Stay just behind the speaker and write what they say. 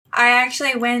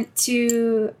actually went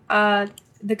to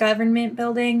the government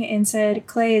building and said,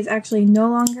 Clay is actually no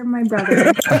longer my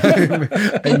brother.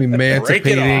 I'm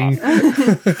emancipating.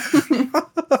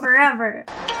 Forever.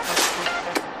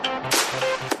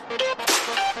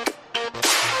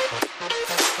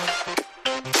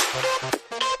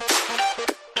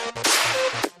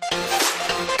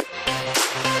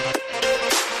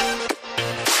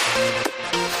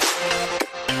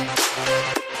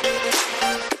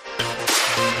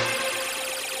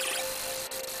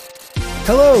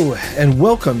 Hello, and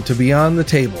welcome to Beyond the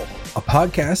Table, a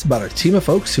podcast about a team of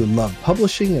folks who love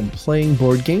publishing and playing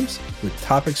board games, with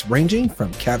topics ranging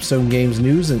from Capstone Games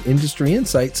news and industry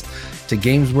insights to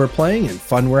games we're playing and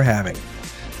fun we're having.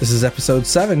 This is episode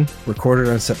 7, recorded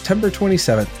on September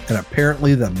 27th, and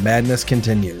apparently the madness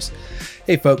continues.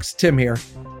 Hey folks, Tim here.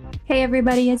 Hey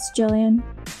everybody, it's Jillian.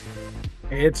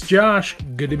 Hey, it's Josh.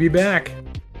 Good to be back.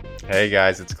 Hey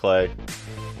guys, it's Clay.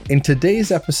 In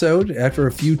today's episode, after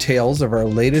a few tales of our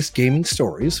latest gaming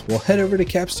stories, we'll head over to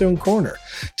Capstone Corner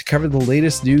to cover the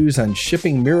latest news on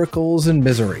shipping miracles and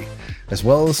misery, as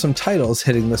well as some titles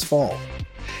hitting this fall.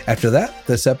 After that,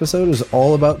 this episode is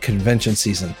all about convention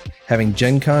season, having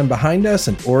Gen Con behind us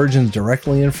and Origins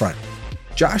directly in front.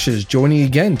 Josh is joining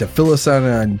again to fill us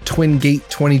on Twin Gate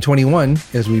 2021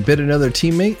 as we bid another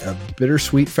teammate a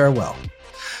bittersweet farewell.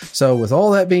 So with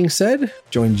all that being said,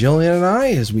 join Jillian and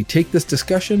I as we take this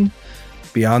discussion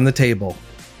beyond the table.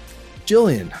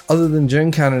 Jillian, other than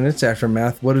Gen Con and its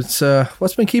aftermath, what's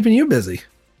been keeping you busy?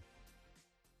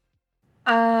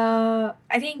 I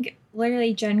think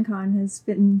literally Gen Con has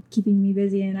been keeping me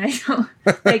busy, and I don't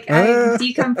I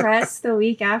decompressed the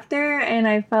week after and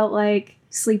I felt like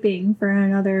sleeping for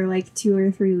another 2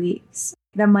 or 3 weeks.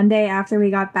 The Monday after we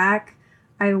got back,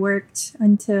 I worked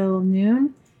until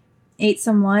noon, ate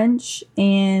some lunch,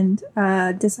 and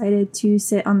decided to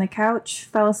sit on the couch,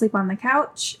 fell asleep on the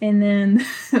couch, and then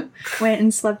went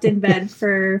and slept in bed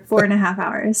for 4.5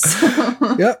 hours.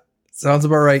 So. Yep, sounds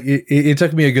about right. It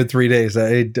took me a good 3 days.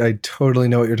 I totally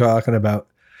know what you're talking about.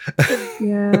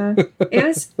 Yeah, it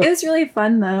was really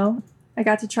fun though. I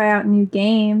got to try out new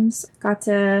games, got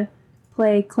to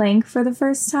play Clank for the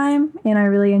first time, and I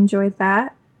really enjoyed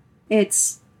that.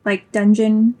 It's like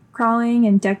dungeon crawling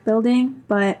and deck building,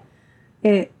 but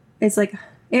it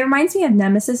reminds me of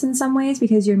Nemesis in some ways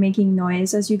because you're making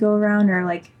noise as you go around,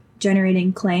 or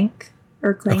generating clank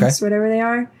or clanks, whatever they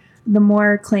are. The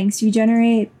more clanks you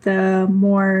generate, the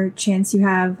more chance you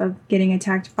have of getting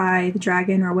attacked by the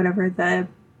dragon or whatever the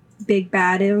big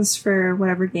bad is for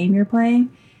whatever game you're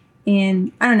playing.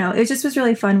 And I don't know, it just was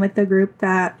really fun with the group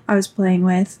that I was playing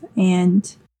with,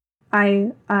 and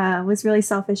I was really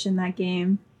selfish in that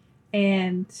game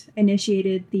and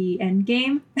initiated the end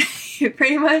game.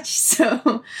 Pretty much.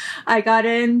 So I got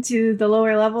into the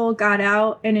lower level, got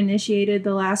out, and initiated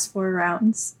the last 4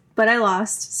 rounds. But I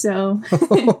lost, so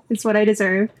it's what I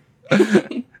deserve.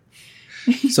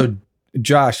 So,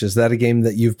 Josh, is that a game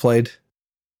that you've played?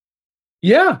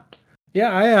 Yeah.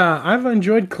 I've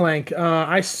enjoyed Clank.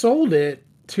 I sold it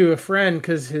to a friend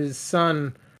because his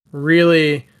son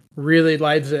really, really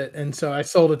likes it, and so I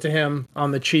sold it to him on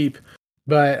the cheap.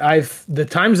 But the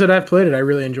times that I've played it, I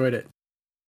really enjoyed it.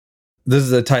 This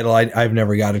is a title I've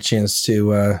never got a chance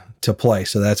to play,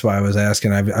 so that's why I was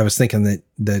asking. I was thinking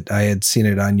that I had seen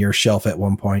it on your shelf at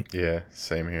one point. Yeah,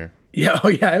 same here. Yeah,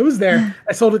 it was there.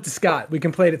 I sold it to Scott. We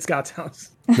can play it at Scott's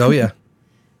house. Oh yeah.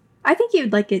 I think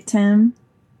you'd like it, Tim.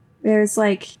 There's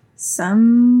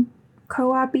some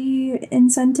co-op-y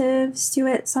incentives to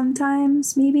it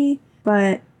sometimes, maybe,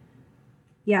 but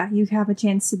yeah, you have a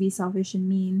chance to be selfish and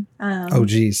mean. Oh,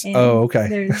 geez. Oh,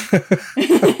 okay.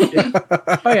 Yeah.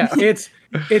 Oh, yeah. It's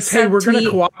hey, we're going to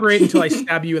cooperate until I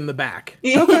stab you in the back.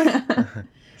 Okay.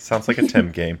 Sounds like a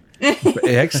Tim game.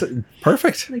 Excellent.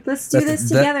 Perfect. Let's do this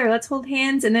together. Let's hold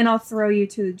hands, and then I'll throw you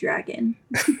to the dragon.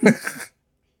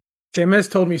 Tim has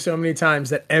told me so many times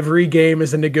that every game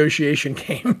is a negotiation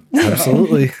game.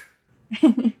 Absolutely.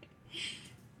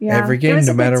 Yeah, every game,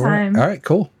 no matter what. All right,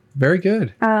 cool. Very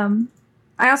good.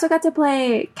 I also got to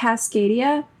play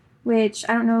Cascadia, which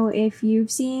I don't know if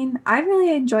you've seen. I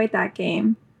really enjoyed that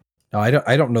game. No, I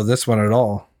don't know this one at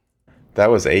all. That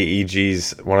was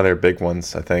AEG's one of their big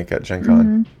ones, I think, at Gen Con.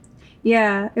 Mm-hmm.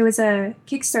 Yeah, it was a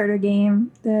Kickstarter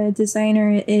game. The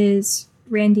designer is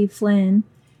Randy Flynn,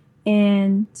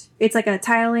 and it's like a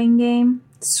tiling game,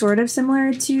 sort of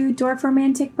similar to Dwarf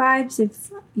Romantic vibes,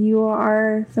 if you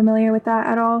are familiar with that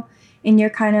at all. And you're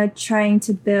kind of trying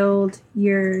to build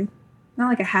your, not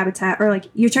like a habitat, or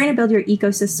you're trying to build your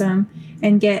ecosystem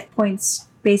and get points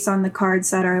based on the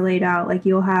cards that are laid out.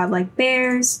 You'll have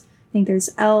bears, I think there's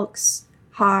elks,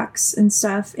 Hawks and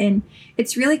stuff, and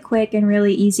it's really quick and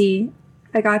really easy.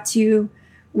 I got to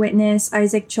witness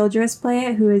Isaac Childress play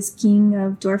it, who is king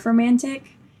of Dorfromantik,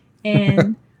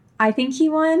 and I think he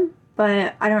won,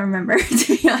 but I don't remember,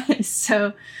 to be honest.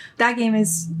 So that game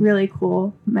is really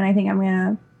cool, and I think I'm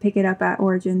gonna pick it up at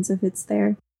Origins if it's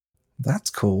there.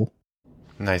 That's cool.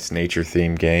 Nice nature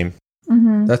themed game.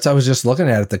 Mm-hmm. That's, I was just looking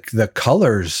at it. The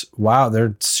colors, wow,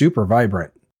 they're super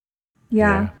vibrant.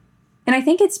 Yeah. And I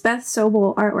think it's Beth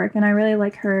Sobel artwork, and I really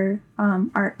like her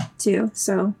art too.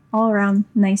 So all around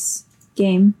nice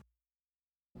game.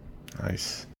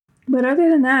 Nice. But other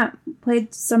than that,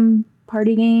 played some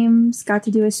party games, got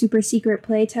to do a super secret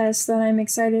play test that I'm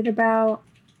excited about.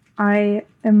 I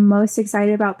am most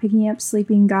excited about picking up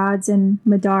Sleeping Gods and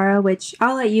Madara, which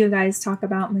I'll let you guys talk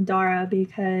about Madara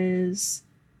because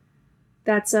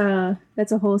that's a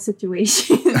whole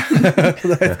situation.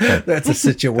 That's a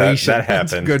situation. That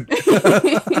happened.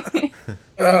 That's good.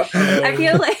 I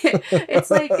feel like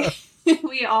it's like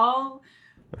we all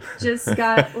just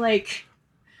got like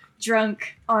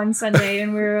drunk on Sunday,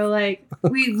 and we were like,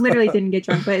 we literally didn't get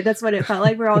drunk, but that's what it felt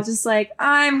like. We're all just like,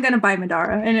 I'm gonna buy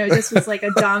Madara, and it just was like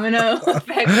a domino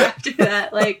effect after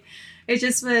that. Like it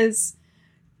just was,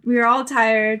 we were all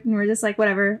tired, and we're just like,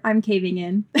 whatever, I'm caving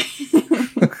in.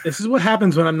 This is what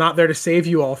happens when I'm not there to save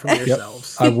you all from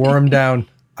yourselves. I wore him down.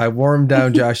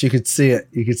 Josh. You could see it.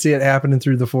 You could see it happening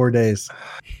through the 4 days.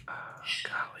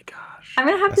 Golly gosh. I'm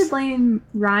gonna have to blame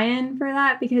Ryan for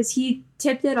that because he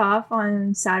tipped it off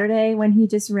on Saturday when he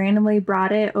just randomly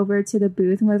brought it over to the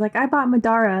booth and was like, I bought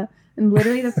Madara. And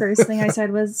literally the first thing I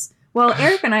said was, well,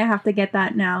 Eric and I have to get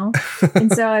that now.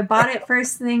 And so I bought it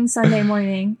first thing Sunday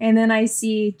morning. And then I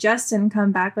see Justin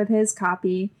come back with his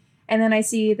copy. And then I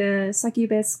see the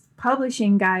Succubus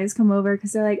publishing guys come over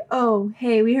because they're like, oh,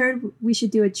 hey, we heard we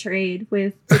should do a trade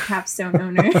with the Capstone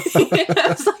owner. I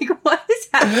was like, what is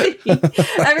happening?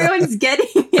 Everyone's getting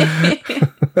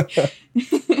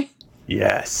it.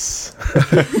 Yes.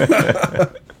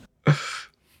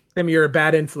 Tim, you're a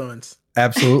bad influence.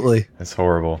 Absolutely. It's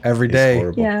horrible. Every He's day.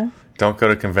 horrible. Yeah. Don't go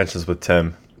to conventions with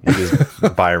Tim. You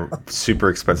just buy super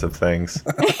expensive things.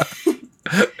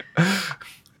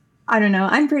 I don't know.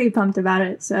 I'm pretty pumped about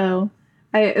it. So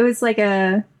it was like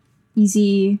a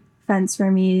easy fence for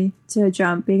me to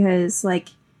jump because like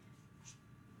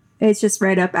it's just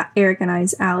right up Eric and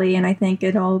I's alley. And I think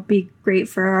it'll be great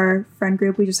for our friend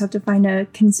group. We just have to find a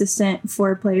consistent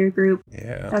 4-player group.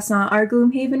 Yeah. That's not our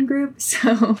Gloomhaven group.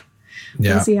 So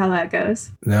we'll see how that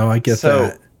goes. No, I get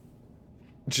that.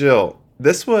 Jill,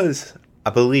 this was, I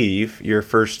believe, your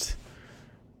first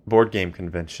board game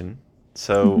convention.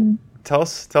 So tell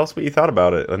us what you thought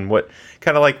about it and what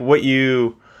kind of like what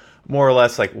you more or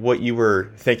less like what you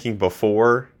were thinking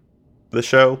before the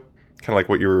show, kind of like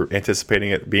what you were anticipating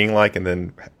it being like, and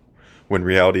then when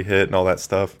reality hit and all that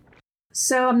stuff.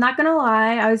 So I'm not gonna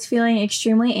lie, I was feeling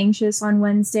extremely anxious on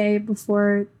Wednesday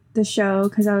before the show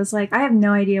because I was like, I have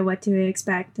no idea what to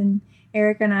expect, and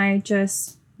Eric and I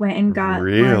just went and got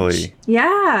lunch.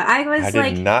 Yeah, I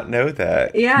did not know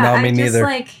that. Yeah, no, me I just neither.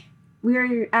 like we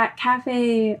were at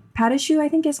Cafe Patashu, I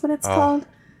think is what it's called.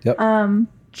 Yep.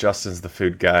 Justin's the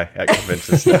food guy at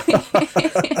conventions now.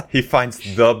 He finds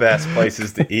the best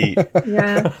places to eat.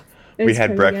 Yeah. We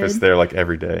had breakfast there like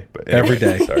every day. But Every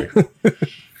day. Sorry.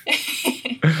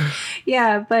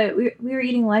 Yeah, but we were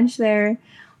eating lunch there,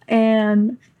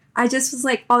 and I just was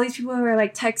like, all these people were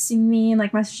like texting me and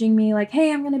like messaging me like,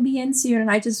 hey, I'm going to be in soon. And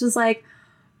I just was like,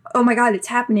 oh my God, it's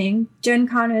happening. Gen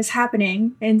Con is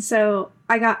happening. And so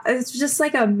it's just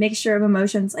like a mixture of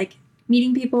emotions, like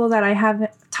meeting people that I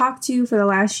haven't talked to for the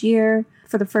last year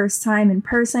for the first time in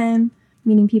person,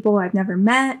 meeting people I've never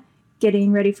met,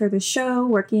 getting ready for the show,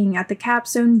 working at the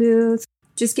Capstone booth,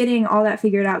 just getting all that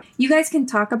figured out. You guys can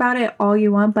talk about it all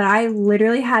you want, but I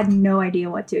literally had no idea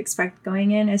what to expect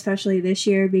going in, especially this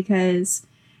year, because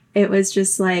it was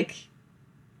just like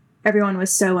everyone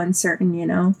was so uncertain, you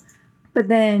know? But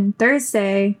then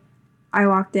Thursday, I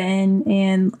walked in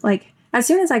and like as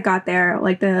soon as I got there,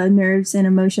 like the nerves and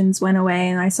emotions went away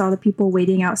and I saw the people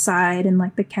waiting outside and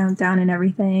like the countdown and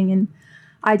everything. And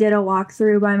I did a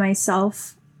walkthrough by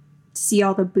myself to see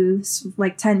all the booths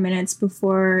like 10 minutes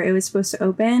before it was supposed to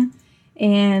open.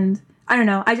 And I don't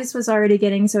know, I just was already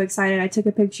getting so excited. I took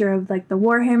a picture of like the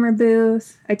Warhammer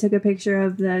booth. I took a picture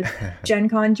of the Gen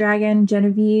Con dragon,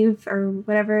 Genevieve, or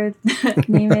whatever the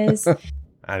name is.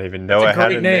 I didn't even know I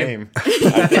had a name.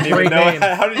 I didn't even know.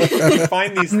 How did you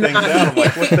find these things out? I'm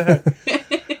like, what the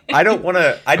heck? I don't want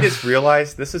to. I just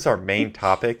realized this is our main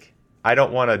topic. I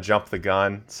don't want to jump the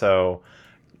gun. So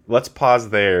let's pause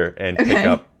there and pick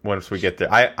up once we get there.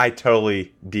 I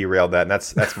totally derailed that. And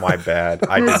that's my bad.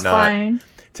 I did not. Fine.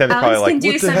 Tim is probably like,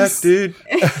 what the heck, dude?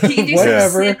 You can do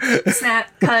Whatever. some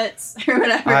snap cuts or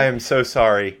whatever. I am so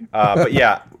sorry. But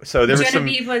yeah, so there was some...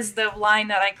 Genevieve was the line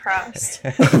that I crossed.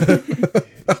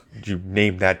 You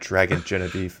named that dragon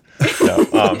Genevieve. No,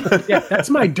 Yeah, that's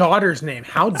my daughter's name.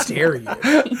 How dare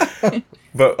you?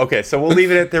 but okay, so we'll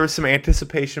leave it at there was some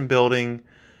anticipation building.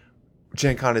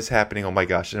 Gen Con is happening. Oh my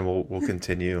gosh, and we'll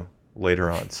continue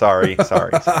later on. Sorry.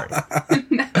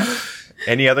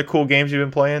 Any other cool games you've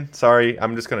been playing? Sorry,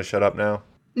 I'm just gonna shut up now.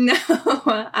 No,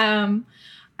 I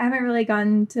haven't really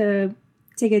gotten to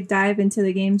take a dive into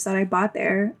the games that I bought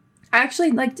there. I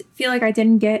actually feel like I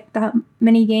didn't get that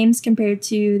many games compared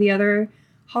to the other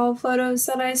haul photos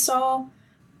that I saw,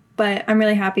 but I'm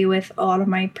really happy with a lot of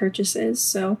my purchases,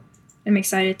 so I'm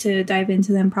excited to dive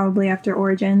into them probably after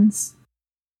Origins.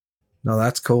 No,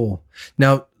 that's cool.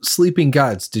 Now, Sleeping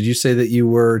Gods, did you say that you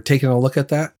were taking a look at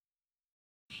that?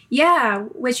 Yeah,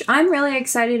 which I'm really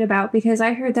excited about because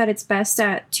I heard that it's best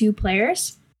at 2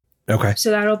 players. Okay.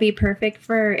 So that'll be perfect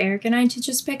for Eric and I to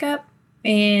just pick up.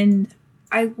 And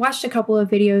I watched a couple of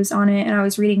videos on it and I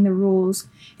was reading the rules.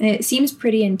 And it seems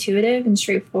pretty intuitive and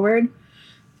straightforward.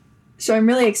 So I'm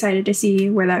really excited to see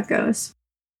where that goes.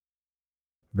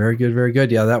 Very good, very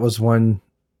good. Yeah, that was one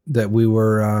that we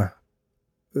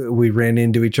ran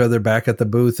into each other back at the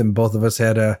booth, and both of us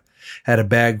had a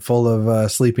bag full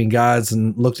of Sleeping Gods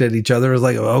and looked at each other. Was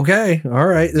like, okay, all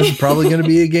right, this is probably going to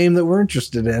be a game that we're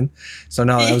interested in. So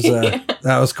no,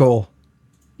 that was cool.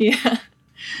 Yeah.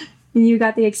 And you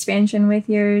got the expansion with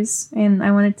yours, and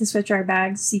I wanted to switch our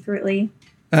bags secretly.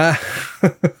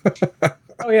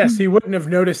 Oh yes, he wouldn't have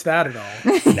noticed that at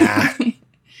all. Nah.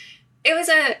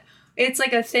 It's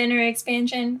like a thinner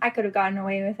expansion. I could have gotten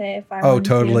away with it if I Oh, wanted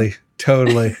totally. to.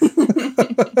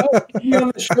 You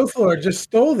on the show floor just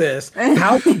stole this.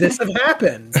 How could this have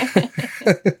happened?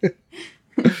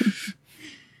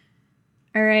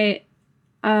 All right.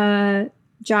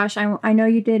 Josh, I know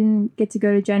you didn't get to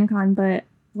go to Gen Con, but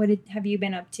have you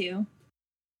been up to?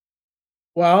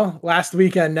 Well, last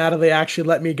weekend, Natalie actually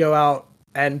let me go out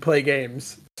and play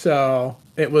games. So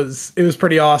it was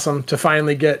pretty awesome to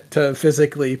finally get to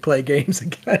physically play games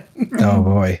again. Oh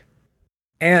boy.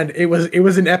 And it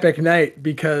was an epic night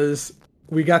because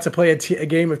we got to play a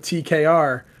game of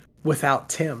TKR without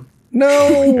Tim.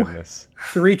 No. Goodness.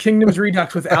 3 Kingdoms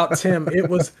Redux without Tim. It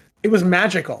was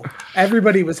magical.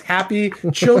 Everybody was happy.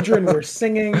 Children were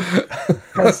singing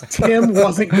because Tim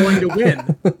wasn't going to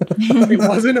win. It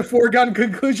wasn't a foregone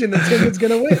conclusion that Tim was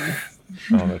going to win.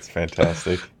 Oh, that's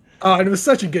fantastic. Oh, and it was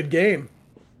such a good game.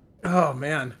 Oh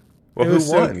man. Well, it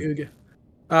was who won? So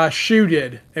good. Shu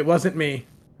did. It wasn't me.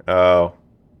 Oh.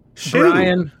 Shoot.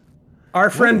 Brian, our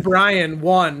friend Brian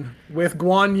won with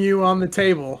Guan Yu on the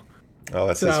table. Oh,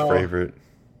 that's his favorite.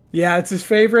 Yeah, it's his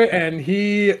favorite, and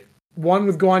he won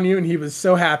with Guan Yu, and he was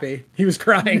so happy. He was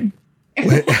crying.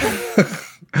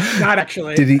 Not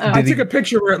actually. I took a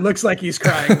picture where it looks like he's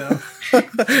crying, though.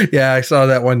 Yeah, I saw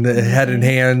that one, the head and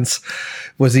hands.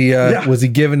 Was he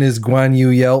giving his Guan Yu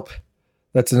yelp?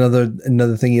 That's another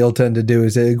thing he'll tend to do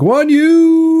is say, Guan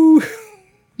Yu!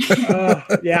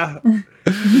 Yeah.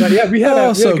 But yeah, we had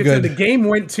a so good good. time. The game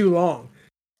went too long.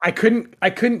 I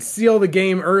couldn't seal the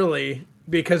game early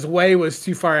because Wei was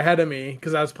too far ahead of me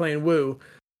because I was playing Wu.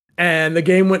 And the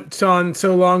game went on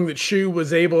so long that Shu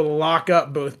was able to lock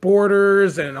up both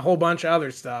borders and a whole bunch of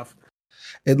other stuff.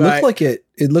 It looked like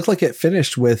it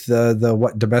finished with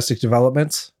the domestic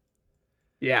developments.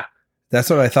 Yeah. That's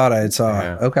what I thought I had saw.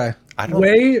 Yeah. Okay.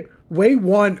 Wei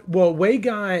won. Well, Wei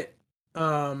got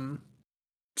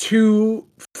 2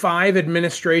 5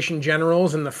 administration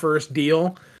generals in the first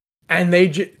deal, and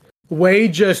Wei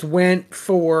just went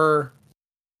for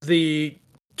the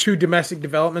 2 domestic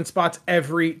development spots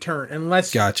every turn.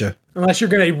 Unless you're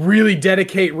going to really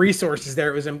dedicate resources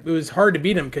there, it was hard to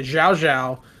beat him because Zhao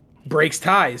Zhao breaks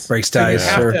ties.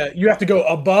 You have to go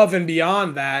above and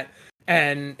beyond that,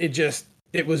 and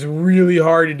it was really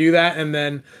hard to do that. And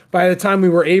then by the time we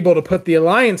were able to put the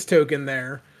alliance token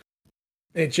there,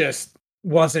 it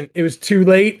was too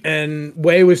late, and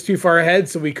Wei was too far ahead,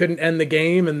 so we couldn't end the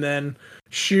game. And then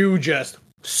Shu just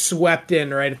swept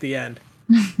in right at the end.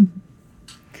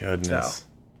 Goodness. So,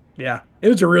 yeah, it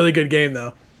was a really good game,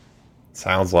 though.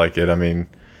 Sounds like it. I mean,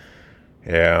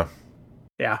 yeah.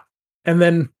 Yeah. And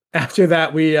then after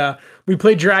that, we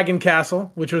played Dragon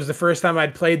Castle, which was the first time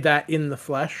I'd played that in the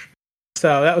flesh.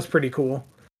 So that was pretty cool.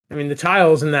 I mean, the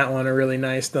tiles in that one are really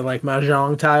nice. The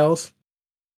Mahjong tiles.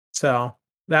 So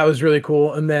that was really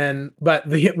cool. And then,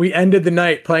 we ended the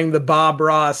night playing the Bob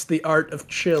Ross, The Art of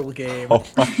Chill game. Oh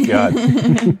my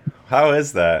God. How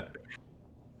is that?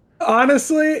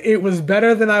 Honestly, it was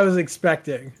better than I was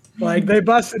expecting. Like they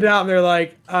busted it out and they're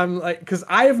like, I'm like, because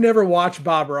I have never watched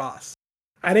Bob Ross.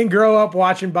 I didn't grow up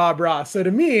watching Bob Ross. So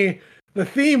to me, the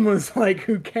theme was like,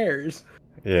 who cares?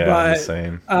 Yeah, but, the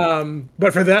same.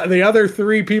 But for the other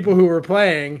three people who were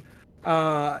playing,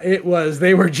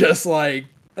 they were just like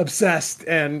obsessed,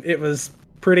 and it was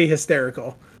pretty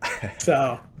hysterical.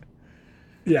 So,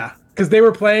 yeah, because they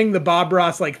were playing the Bob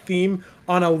Ross like theme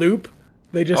on a loop.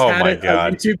 They just had a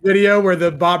YouTube video where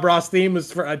the Bob Ross theme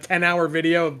was for a 10-hour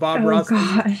video of Bob Ross.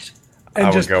 God.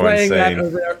 And just playing that over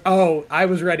there. Oh, I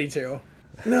was ready to.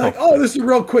 And they're like, oh, this is a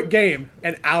real quick game.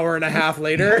 An hour and a half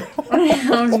later.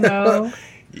 Oh, no.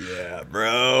 Yeah,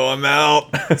 bro, I'm out.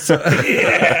 So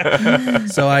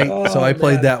I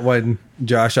played that one,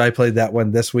 Josh. I played that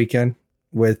one this weekend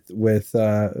with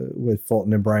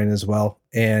Fulton and Brian as well,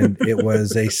 and it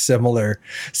was a similar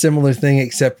thing,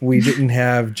 except we didn't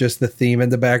have just the theme in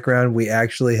the background. We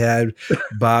actually had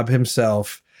Bob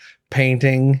himself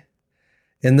painting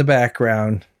in the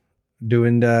background,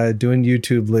 doing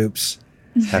YouTube loops.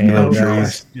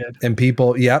 And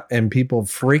people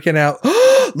freaking out.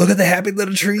 Look at the happy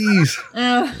little trees. Look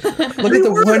at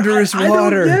the wondrous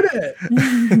water. I don't get it.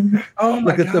 Oh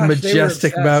my Look at the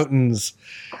majestic mountains.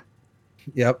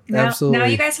 Yep, absolutely. Now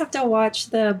you guys have to watch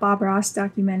the Bob Ross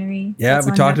documentary. Yeah,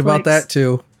 we talked about that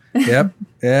too. Yep.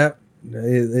 Yep.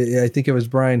 I think it was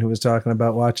Brian who was talking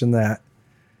about watching that.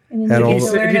 And then you get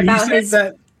to learn about his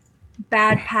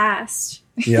bad past.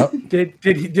 Yep.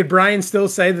 Did Brian still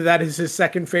say that is his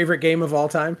second favorite game of all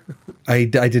time? I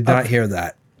did not hear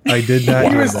that. I did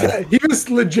not hear that. He was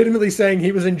legitimately saying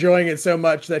he was enjoying it so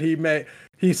much that he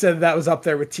said that was up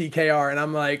there with TKR, and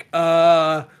I'm like,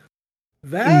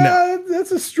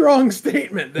 that's a strong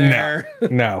statement there.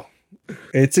 No.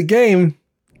 It's a game.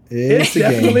 It's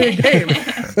definitely a game.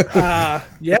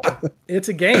 Yeah, it's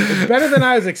a game. It's better than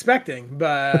I was expecting,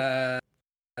 but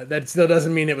that still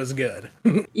doesn't mean it was good.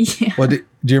 Yeah. Well, do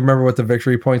you remember what the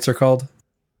victory points are called?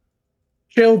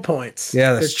 Chill points.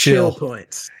 Yeah, that's chill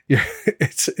points. Yeah,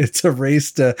 it's a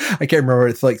race to, I can't remember,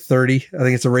 it's like 30. I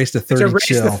think it's a race to 30 it's a race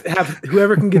chill. To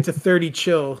whoever can get to 30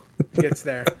 chill gets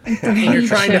there. And you're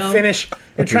trying to finish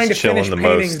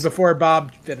paintings before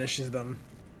Bob finishes them.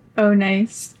 Oh,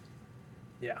 nice.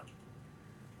 Yeah.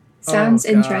 Sounds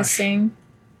interesting.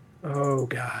 Oh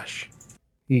gosh.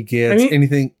 He gets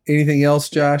anything else,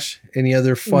 Josh? Any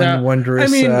other fun,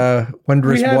 wondrous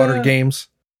water games?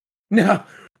 No.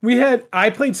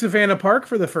 I played Savannah Park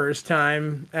for the first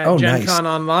time at Gen Con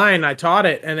Online. I taught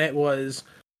it, and it was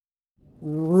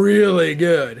really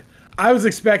good. I was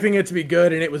expecting it to be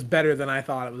good, and it was better than I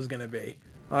thought it was going to be.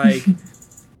 Like,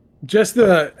 just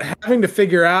having to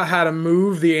figure out how to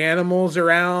move the animals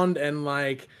around and,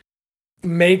 like,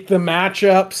 make the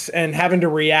matchups and having to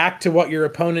react to what your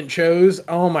opponent chose.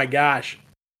 Oh, my gosh.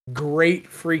 Great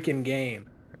freaking game.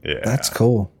 Yeah. That's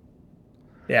cool.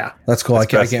 Yeah. That's cool. I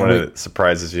can't wait. It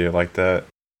surprises you like that.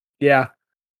 Yeah.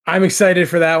 I'm excited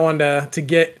for that one to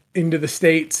get into the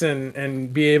States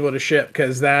and be able to ship,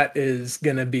 because that's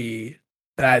going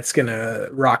to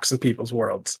rock some people's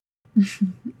worlds.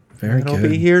 Very good. It'll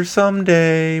be here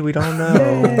someday. We don't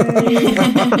know.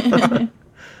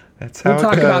 That's how we'll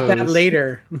talk about that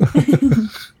later.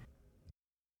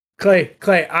 Clay,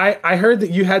 I heard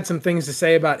that you had some things to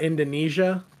say about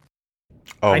Indonesia.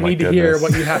 Oh, I need to hear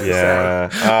what you have to say.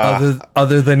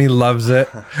 Other than he loves it.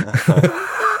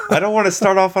 I don't want to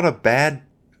start off on a bad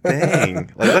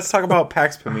thing. Let's talk about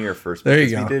PAX Premier first. There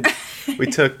you go. We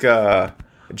took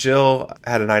Jill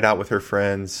had a night out with her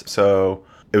friends, so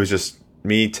it was just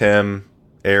me, Tim,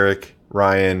 Eric,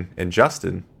 Ryan, and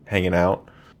Justin hanging out.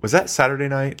 Was that Saturday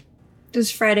night? It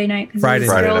was Friday night.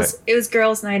 It was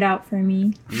girls' night out for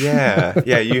me. Yeah,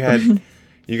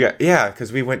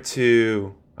 because we went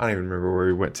to. I don't even remember where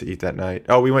we went to eat that night.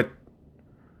 Oh, we went.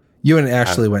 You and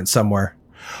Ashley went somewhere.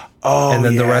 Oh, and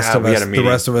then the rest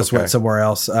of us went somewhere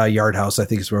else. Yard House, I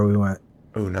think, is where we went.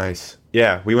 Oh, nice.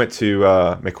 Yeah, we went to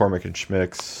McCormick and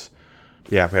Schmick's.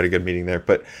 Yeah, we had a good meeting there.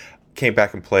 But came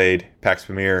back and played PAX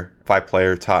Premier,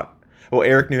 5-player, taught. Well,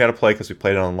 Eric knew how to play because we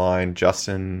played it online.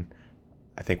 Justin,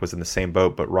 I think, was in the same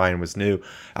boat, but Ryan was new.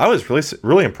 I was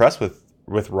really impressed with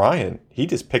Ryan. He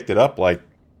just picked it up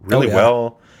really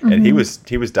well. Mm-hmm. And he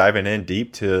was diving in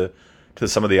deep to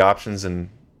some of the options and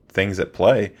things at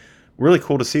play. Really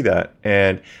cool to see that,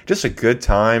 and just a good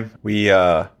time. We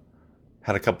had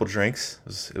a couple drinks.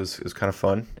 It was kind of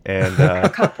fun, and a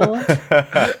couple.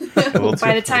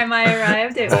 By the time I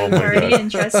arrived, it was already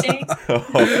interesting.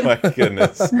 Oh my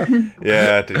goodness!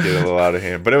 Yeah, it did get a little out of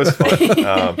hand, but it was fun.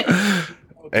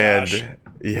 And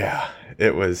yeah,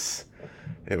 it was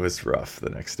rough the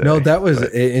next day. No, that was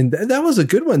a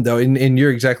good one though, and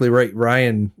you're exactly right.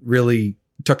 Ryan really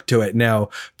took to it. Now,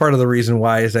 part of the reason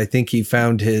why is I think he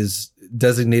found his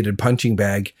designated punching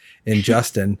bag in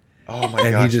Justin. Oh my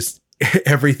and gosh. he just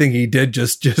everything he did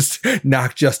just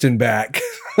knocked Justin back.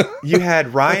 You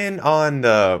had Ryan on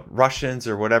the Russians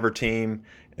or whatever team,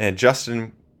 and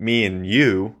Justin, me, and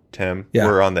you, Tim,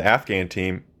 were on the Afghan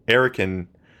team. Eric and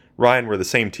Ryan were the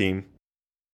same team,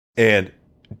 and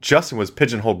Justin was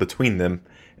pigeonholed between them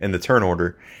in the turn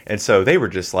order, and so they were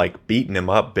just like beating him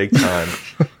up big time,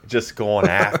 just going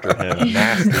after him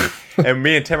nasty. And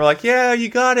me and Tim were like, "Yeah, you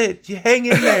got it. You hang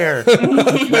in there.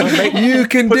 You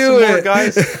can put do some it, more,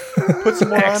 guys. Put some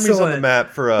more armies on the map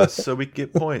for us, so we can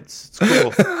get points. It's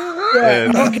cool."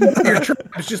 And Your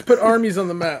tribes, just put armies on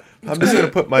the map. I'm just gonna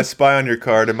put my spy on your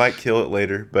card. I might kill it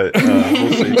later, but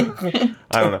we'll see.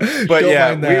 I don't know. But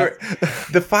Don't mind we were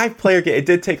the 5-player game. It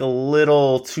did take a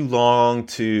little too long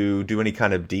to do any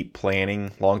kind of deep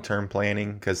planning, long-term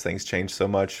planning, because things change so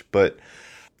much. But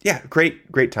yeah,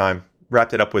 great time.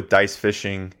 Wrapped it up with dice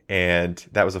fishing, and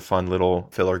that was a fun little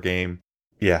filler game.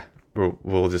 Yeah,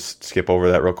 we'll just skip over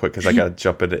that real quick because I got to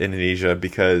jump into Indonesia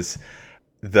because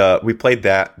we played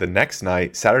that the next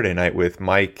night, Saturday night, with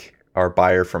Mike, our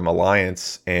buyer from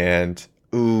Alliance, and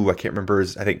I can't remember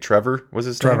I think Trevor was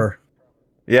his name. Trevor.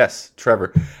 Yes,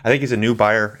 Trevor. I think he's a new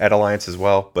buyer at Alliance as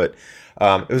well. But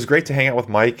it was great to hang out with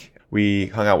Mike. We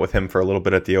hung out with him for a little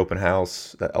bit at the open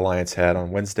house that Alliance had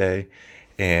on Wednesday,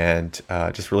 and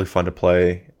just really fun to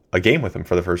play a game with him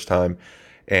for the first time.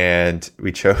 And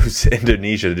we chose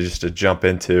Indonesia to jump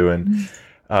into. And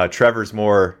Trevor's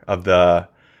more of the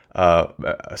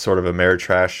sort of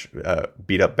Ameritrash,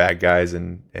 beat up bad guys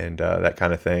and that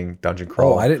kind of thing, dungeon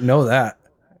crawl. Oh, I didn't know that.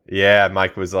 Yeah,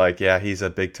 Mike was like, yeah, he's a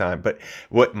big time. But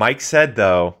what Mike said,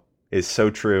 though, is so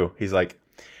true. He's like,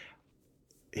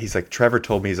 Trevor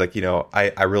told me, he's like,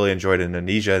 I really enjoyed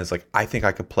Indonesia. And it's like, I think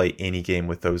I could play any game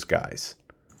with those guys.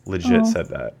 Legit said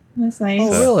that. That's nice.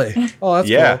 Oh, really? Oh, that's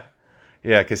yeah. cool.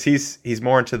 Yeah, because he's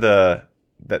more into the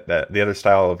other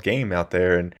style of game out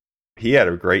there. And he had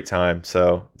a great time.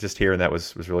 So just hearing that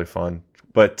was really fun.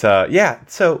 But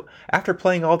so after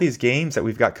playing all these games that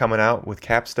we've got coming out with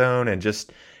Capstone and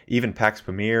just even PAX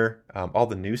Premier, all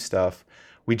the new stuff,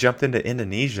 we jumped into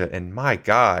Indonesia, and my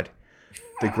God,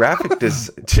 the graphic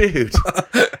dude,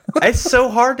 it's so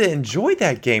hard to enjoy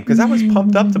that game because I was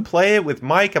pumped up to play it with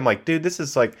Mike. I'm like, dude, this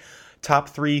is like top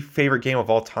 3 favorite game of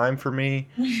all time for me.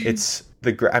 It's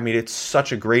it's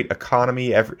such a great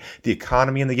economy. The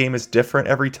economy in the game is different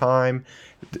every time.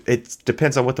 It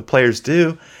depends on what the players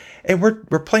do. And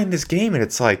we're playing this game, and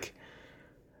it's like,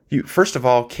 you first of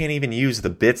all can't even use the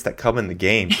bits that come in the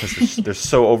game because they're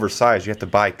so oversized. You have to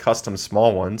buy custom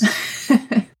small ones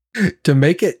To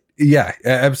make it, yeah,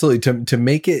 absolutely. To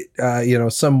make it,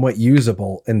 somewhat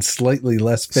usable and slightly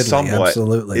less fiddly. Somewhat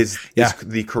absolutely is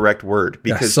the correct word,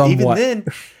 because somewhat. even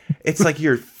then, it's like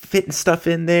you're fitting stuff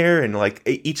in there, and like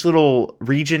each little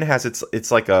region has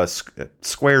it's like a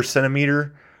square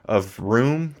centimeter of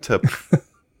room to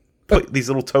put these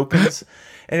little tokens,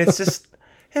 and it's just.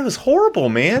 It was horrible,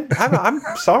 man. I'm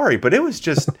sorry, but it was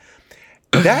just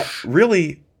that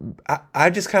really. I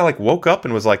just kind of like woke up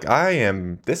and was like,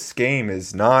 this game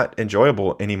is not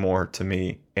enjoyable anymore to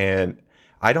me, and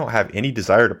I don't have any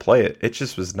desire to play it. It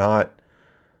just was not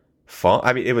fun.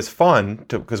 I mean, it was fun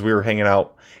because we were hanging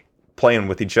out, playing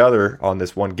with each other on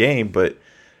this one game, but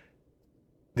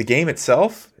the game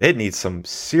itself, it needs some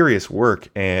serious work,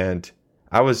 and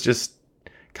I was just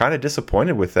kind of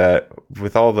disappointed with that,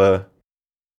 with all the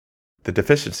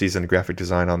deficiencies in graphic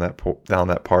design on that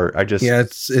part.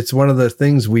 It's one of the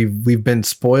things we've been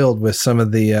spoiled with some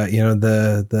of the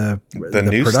the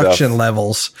new production stuff.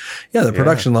 levels. Yeah, the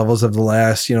production levels of the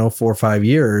last 4 or 5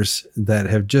 years that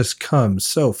have just come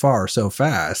so far so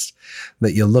fast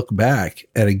that you look back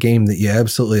at a game that you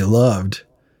absolutely loved.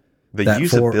 The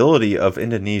usability of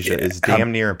Indonesia is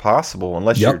damn near impossible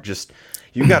unless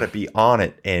you got to be on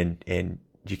it, and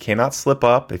you cannot slip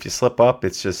up. If you slip up,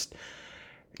 it's just.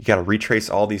 You got to retrace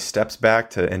all these steps back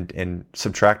to and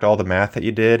subtract all the math that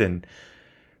you did, and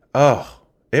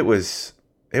it was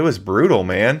brutal,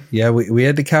 man. Yeah, we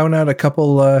had to count out a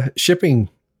couple shipping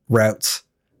routes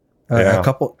a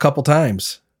couple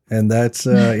times, and that's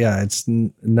it's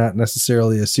not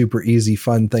necessarily a super easy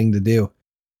fun thing to do.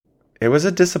 It was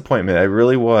a disappointment. It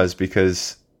really was,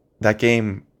 because that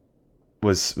game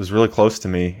was really close to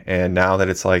me, and now that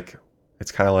it's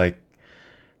kind of like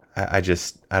I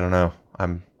don't know.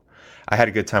 I had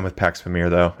a good time with PAX Premier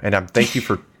though, and thank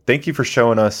you for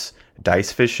showing us dice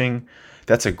fishing.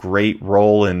 That's a great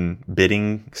roll and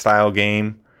bidding style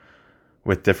game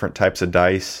with different types of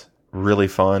dice. Really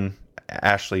fun.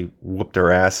 Ashley whooped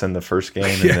her ass in the first game,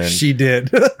 and Yeah, then she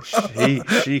did.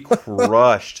 she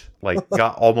crushed, like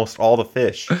got almost all the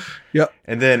fish. Yep.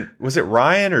 And then was it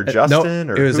Ryan or Justin?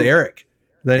 No, or it was who? Eric.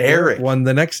 Then Eric. Eric won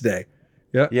the next day.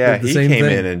 Yep. Yeah, did the he same came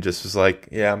thing. in and just was like,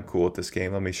 "Yeah, I'm cool with this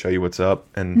game. Let me show you what's up."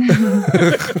 And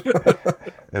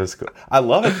it was cool. I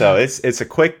love it though. It's a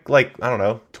quick, like, I don't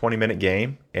know, 20-minute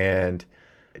game, and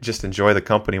just enjoy the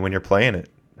company when you're playing it.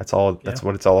 That's all. That's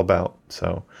what it's all about.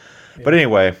 So, but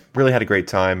anyway, really had a great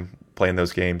time playing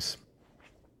those games.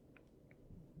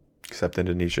 Except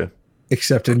Indonesia.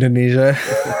 Except Indonesia.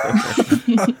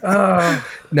 Now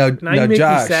now you make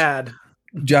Josh, me sad.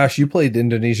 Josh, you played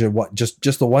Indonesia what?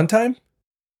 Just the one time?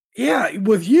 Yeah,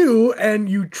 with you, and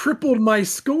you tripled my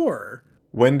score.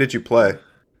 When did you play? It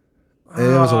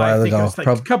was a while I think ago. It was like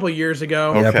a couple of years ago.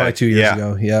 Okay. Yeah, probably 2 years Yeah.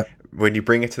 ago. Yeah. When you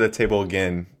bring it to the table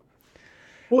again,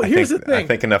 Well, I here's think, the thing. I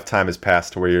think enough time has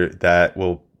passed to where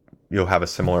you'll have a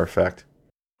similar effect.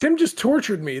 Tim just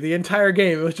tortured me the entire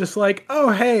game. It was just like,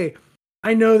 oh, hey,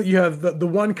 I know that you have the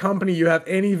one company you have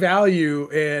any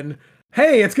value in.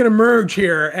 Hey, it's going to merge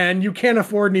here and you can't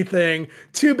afford anything.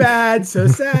 Too bad. So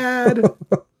sad.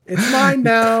 It's mine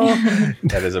now.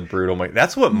 That is a brutal.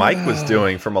 That's what Mike was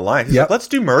doing from Alliance. He's Yep. like, let's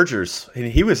do mergers. And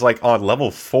he was like on level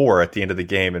 4 at the end of the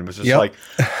game and was just Yep. like,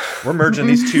 we're merging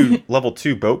these two level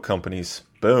 2 boat companies.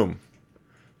 Boom.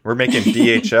 We're making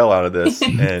DHL out of this.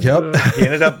 And Yep. he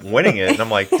ended up winning it. And I'm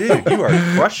like, dude, you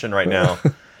are crushing right now.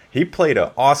 He played an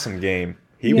awesome game.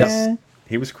 He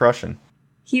was crushing.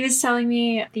 He was telling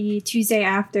me the Tuesday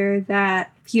after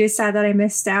that he was sad that I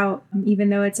missed out, even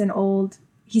though it's an old,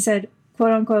 he said,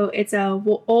 quote unquote, it's a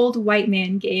old white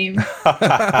man game.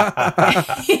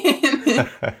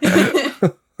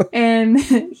 And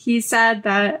he's sad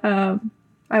that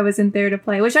I wasn't there to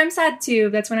play, which I'm sad too.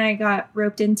 That's when I got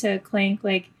roped into Clank,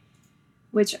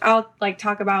 which I'll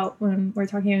talk about when we're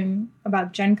talking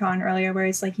about Gen Con earlier, where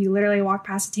it's like you literally walk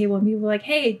past the table and people are like,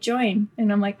 hey, join.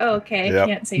 And I'm like, oh, okay, Yep.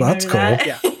 can't say That's no to that.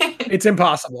 Yeah. It's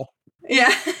impossible.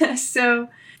 Yeah. So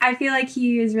I feel like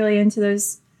he is really into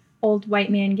those old white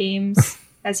man games,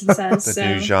 as he says. The so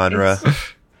new genre.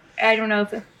 I don't know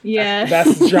if yeah.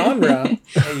 That's genre.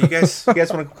 Hey, you guys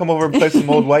want to come over and play some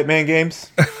old white man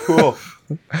games? Cool.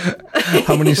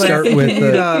 How many start You with need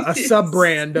a sub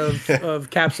brand of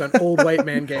Capstone, old white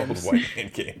man games. Old white man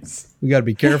games. we got to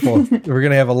be careful. We're going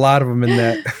to have a lot of them in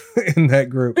that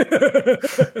group.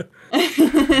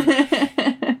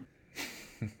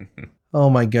 Oh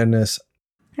my goodness.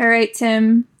 All right,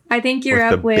 Tim. I think you're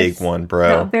With up the with big one,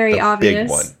 bro. very The obvious. Big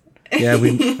one.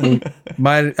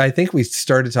 Yeah, I think we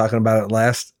started talking about it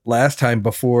last time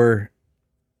before,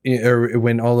 or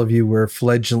when all of you were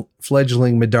fledgling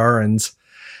Madarans.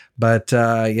 But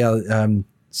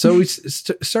so we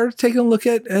started taking a look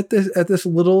at this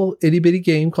little itty bitty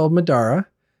game called Madara.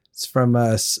 It's from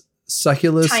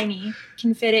Succulus. Tiny.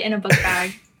 Can fit it in a book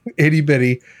bag. Itty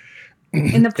bitty.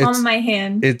 In the palm of my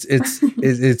hand.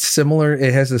 It's similar.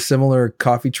 It has a similar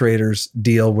Coffee Traders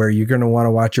deal where you're going to want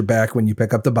to watch your back when you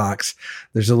pick up the box.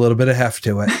 There's a little bit of heft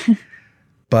to it,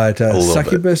 but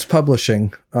Succubus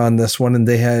Publishing on this one, and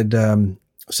they had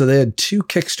they had 2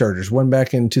 Kickstarters. One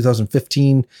back in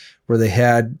 2015 where they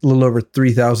had a little over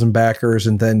 3,000 backers,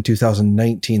 and then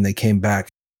 2019 they came back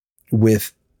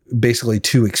with basically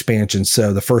 2 expansions.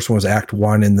 So the first one was Act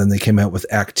 1, and then they came out with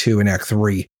Act 2 and Act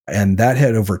 3. And that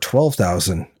had over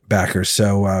 12,000 backers.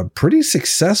 So pretty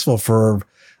successful for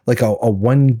like a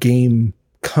one game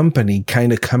company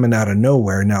kind of coming out of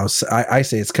nowhere. Now, I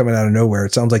say it's coming out of nowhere.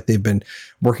 It sounds like they've been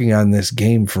working on this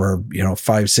game for,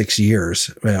 5-6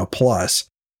 years plus,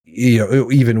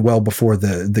 even well before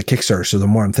the Kickstarter. So the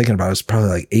more I'm thinking about it, it's probably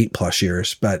like 8+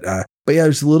 years. But yeah, it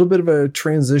was a little bit of a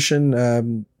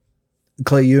transition.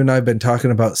 Clay, you and I have been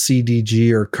talking about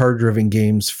CDG or card driven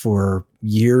games for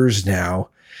years now.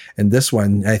 And this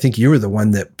one, I think you were the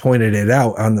one that pointed it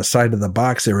out on the side of the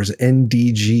box. There was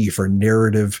NDG for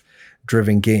narrative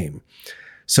driven game.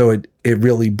 So it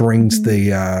really brings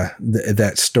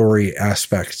that story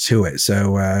aspect to it.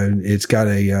 So it's got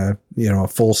a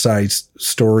full size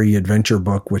story adventure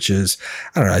book, which is,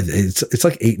 I don't know, it's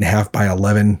like 8.5 by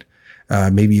 11,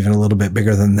 maybe even a little bit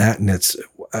bigger than that, and it's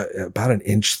about an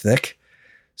inch thick.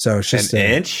 So it's just an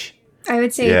inch. I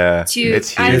would say two.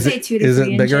 It's I would huge. say 2 to 3 Is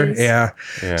it bigger? inches. Yeah.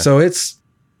 Yeah. So it's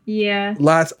Yeah.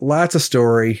 lots of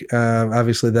story.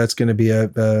 Obviously, that's going to be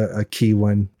a key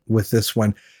one with this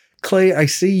one. Clay, I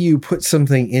see you put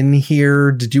something in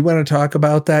here. Did you want to talk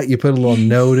about that? You put a little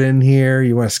note in here.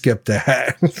 You want to skip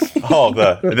that?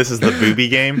 This is the booby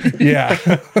game. Yeah.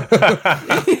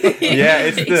 Yeah,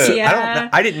 it's the. Yeah.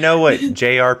 I didn't know what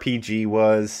JRPG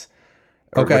was.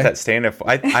 Or Okay. what that stand for.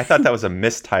 I thought that was a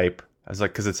mistype I was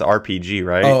like, because it's RPG,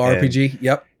 right? Oh, RPG.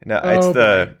 Yep. No,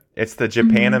 Okay. it's the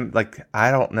Japan. Like,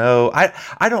 I don't know.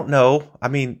 I don't know. I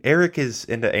mean, Eric is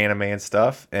into anime and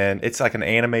stuff, and it's like an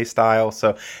anime style.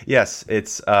 So yes,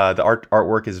 it's the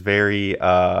artwork is very.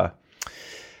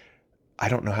 I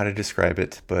don't know how to describe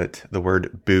it, but the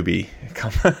word booby.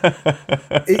 It's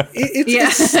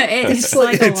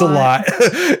a lot.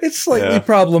 It's slightly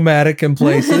problematic in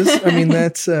places. I mean,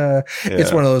 that's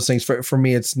it's one of those things. For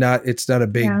me, it's not a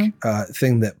big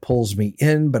thing that pulls me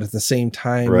in, but at the same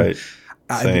time, right.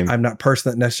 I'm not a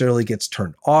person that necessarily gets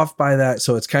turned off by that.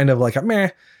 So it's kind of like, meh,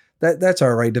 that's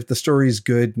all right. If the story's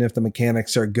good and if the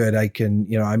mechanics are good, I can,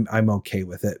 I'm okay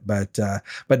with it. But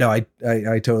no, I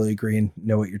totally agree and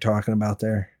know what you're talking about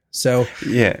there. So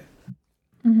yeah,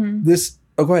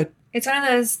 go ahead. It's one of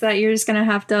those that you're just going to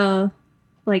have to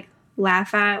like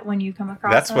laugh at when you come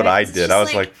across. That's what I did. I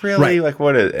was like, really? Right. Like,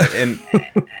 what is, and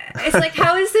it's like,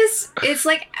 how is this? It's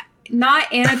like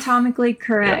not anatomically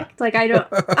correct. Like, I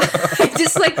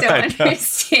just like don't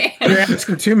understand. You're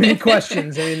asking too many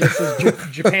questions. I mean, this is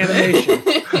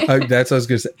Japanimation. That's what I was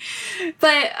going to say.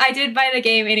 But I did buy the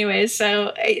game anyway,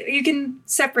 so you can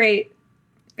separate.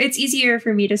 It's easier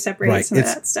for me to separate some of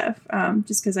that stuff,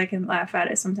 just because I can laugh at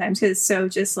it sometimes because it's so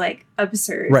just like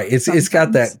absurd. Right. It's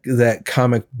got that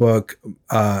comic book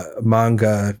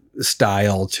manga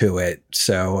style to it.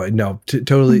 So no,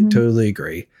 totally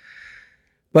agree.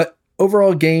 But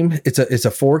overall game, it's a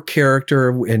 4-character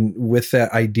and with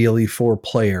that ideally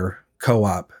 4-player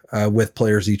co-op with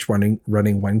players each running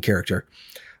one character.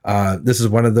 This is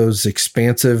one of those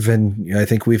expansive, and I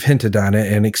think we've hinted on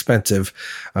it, and expensive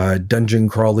dungeon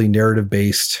crawly narrative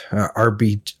based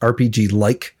RPG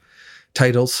like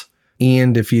titles.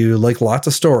 And if you like lots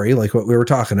of story, like what we were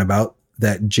talking about,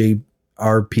 that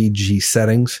JRPG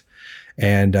settings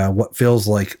and what feels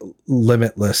like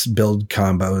limitless build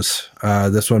combos,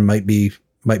 this one might be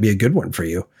a good one for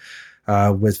you.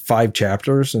 With 5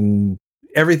 chapters, and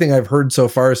everything I've heard so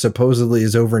far supposedly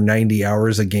is over 90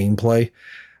 hours of gameplay.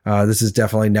 This is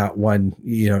definitely not one,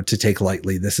 to take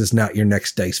lightly. This is not your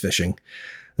next dice fishing.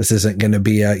 This isn't going to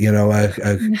be a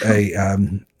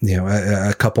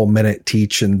couple minute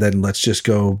teach and then let's just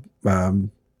go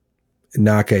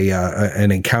knock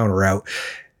an encounter out.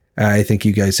 I think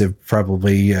you guys have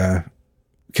probably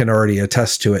can already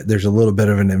attest to it. There's a little bit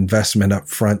of an investment up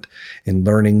front in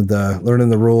learning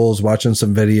the rules, watching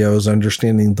some videos,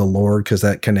 understanding the lore, because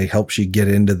that kind of helps you get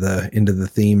into the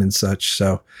theme and such.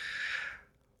 So,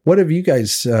 what have you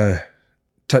guys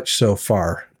touched so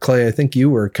far? Clay, I think you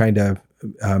were kind of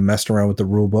messing around with the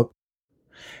rule book.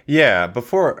 Yeah,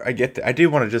 before I get I do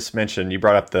want to just mention, you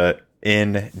brought up the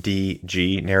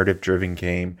NDG, narrative driven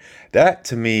game. That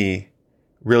to me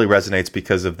really resonates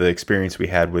because of the experience we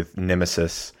had with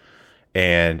Nemesis,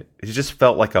 and it just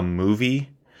felt like a movie.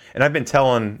 And I've been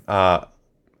telling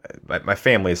my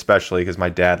family, especially because my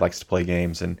dad likes to play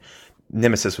games, and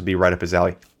Nemesis would be right up his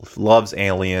alley. Loves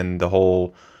Alien, the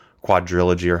whole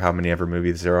quadrilogy, or how many ever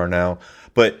movies there are now.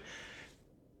 But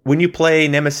when you play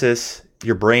Nemesis,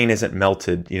 your brain isn't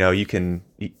melted.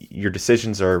 Your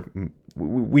decisions are.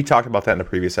 We talked about that in a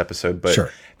previous episode, but sure.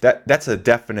 That's a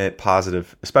definite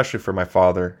positive, especially for my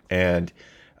father, and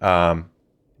I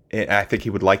think he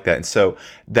would like that. And so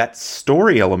that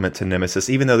story element to Nemesis,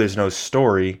 even though there's no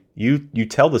story, you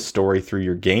tell the story through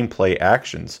your gameplay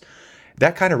actions.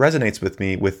 That kind of resonates with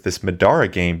me with this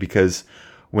Madara game, because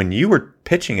when you were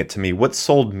pitching it to me, what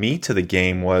sold me to the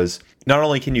game was not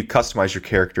only can you customize your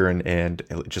character and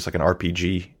just like an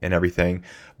RPG and everything,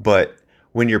 but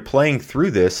when you're playing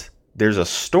through this, there's a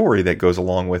story that goes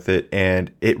along with it,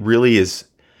 and it really is.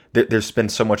 There's been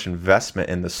so much investment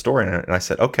in the story, and I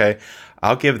said, okay,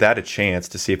 I'll give that a chance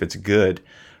to see if it's good.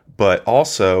 But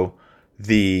also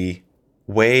the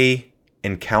way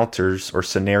encounters or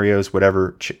scenarios,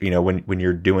 whatever, when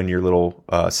you're doing your little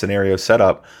scenario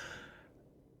setup,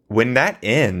 when that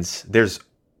ends,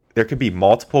 there could be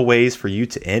multiple ways for you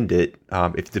to end it,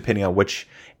 if depending on which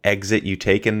exit you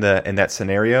take in that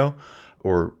scenario,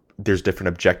 or there's different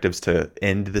objectives to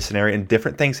end the scenario, and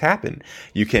different things happen.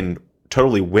 You can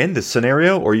totally win the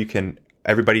scenario, or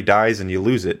everybody dies and you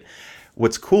lose it.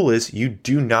 What's cool is you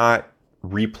do not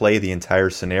replay the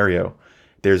entire scenario.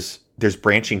 There's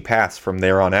branching paths from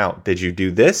there on out. Did you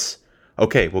do this?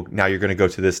 Okay, well, now you're going to go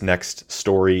to this next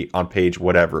story on page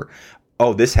whatever.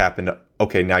 Oh, this happened.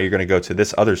 Okay, now you're going to go to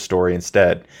this other story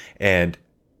instead. And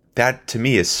that to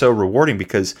me is so rewarding,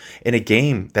 because in a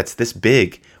game that's this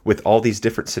big with all these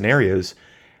different scenarios,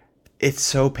 it's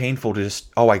so painful to just,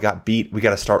 I got beat. We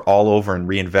got to start all over and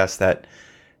reinvest that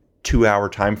 2-hour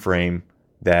time frame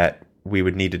that we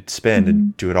would need to spend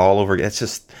and do it all over again. It's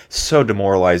just so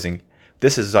demoralizing.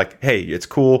 This is like, hey, it's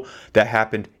cool that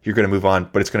happened. You're going to move on,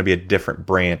 but it's going to be a different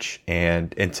branch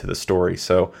and into the story.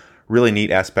 So really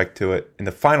neat aspect to it. And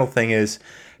the final thing is,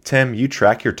 Tim, you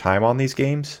track your time on these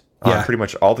games, on pretty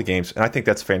much all the games, and I think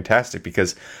that's fantastic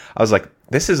because I was like,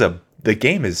 the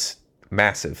game is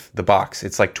massive. The box,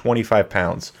 it's like 25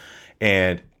 pounds,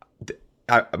 and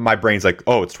my brain's like,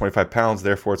 oh, it's 25 pounds,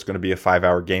 therefore it's going to be a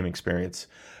 5-hour game experience.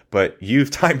 But you've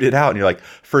timed it out, and you're like,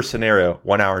 first scenario,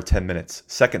 1 hour 10 minutes.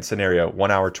 Second scenario, 1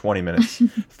 hour 20 minutes.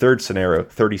 Third scenario,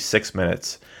 36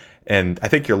 minutes. And I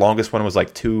think your longest one was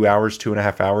like 2 hours,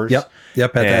 2.5 hours. Yep.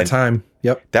 At that time.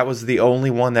 Yep. That was the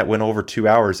only one that went over 2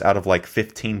 hours out of like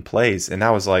 15 plays. And that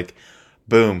was like,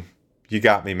 boom, you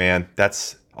got me, man.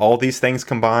 That's all these things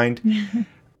combined.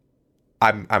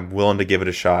 I'm willing to give it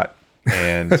a shot.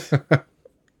 And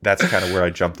that's kind of where I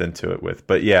jumped into it with.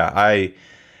 But yeah,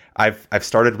 I've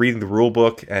started reading the rule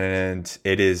book, and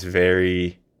it is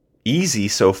very easy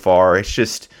so far. It's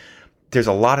just, there's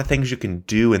a lot of things you can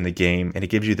do in the game, and it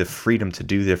gives you the freedom to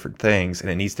do different things, and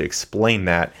it needs to explain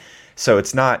that. So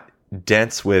it's not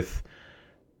dense with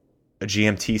a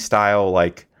GMT style,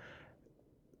 like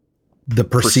the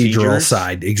procedural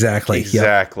side. Exactly.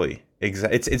 Yep.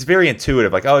 It's very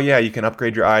intuitive. Like, oh yeah, you can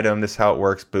upgrade your item. This is how it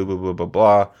works. Blah blah blah blah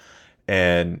blah,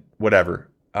 and whatever.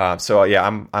 So yeah,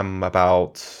 I'm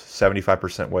about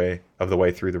 75% of the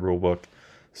way through the rule book.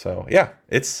 So yeah,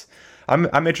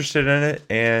 I'm interested in it,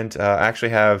 and I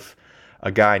actually have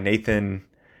a guy, Nathan,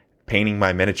 painting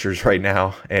my miniatures right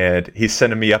now, and he's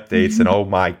sending me updates, and oh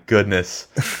my goodness,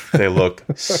 they look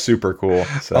super cool.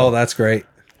 So, oh, that's great.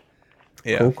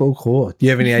 Yeah, cool. Do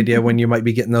you have any idea when you might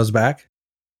be getting those back?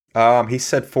 He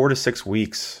said 4 to 6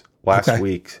 weeks last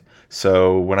week.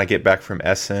 So when I get back from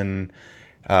Essen,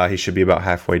 he should be about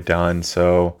halfway done.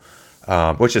 So,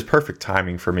 which is perfect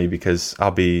timing for me because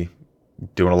I'll be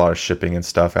doing a lot of shipping and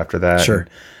stuff after that. Sure.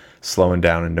 Slowing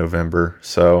down in November.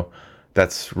 So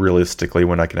that's realistically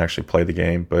when I can actually play the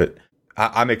game. But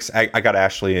I got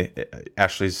Ashley.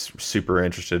 Ashley's super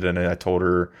interested in it. I told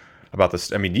her about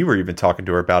this. I mean, you were even talking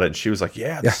to her about it, and she was like,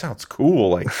 "Yeah, this sounds cool."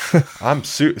 Like,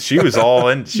 she was all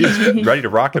in. She was ready to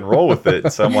rock and roll with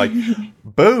it. So I'm like,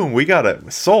 "Boom, we got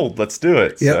it sold. Let's do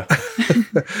it." Yep.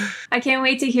 So. I can't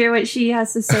wait to hear what she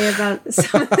has to say about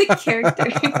some of the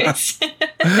characters.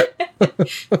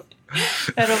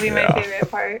 That'll be my favorite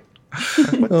part.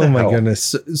 Oh my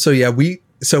goodness! So yeah,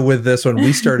 with this one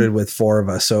we started with 4 of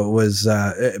us. So it was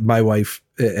my wife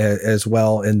as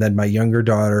well, and then my younger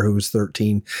daughter who was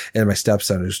 13, and my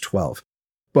stepson who's 12.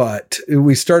 But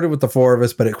we started with the 4 of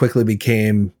us, but it quickly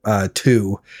became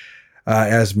 2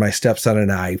 as my stepson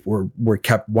and I were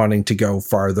kept wanting to go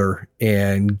farther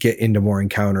and get into more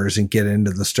encounters and get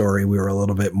into the story. We were a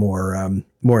little bit more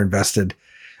invested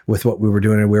with what we were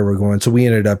doing and where we're going. So we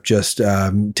ended up just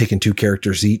taking 2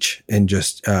 characters each and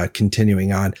just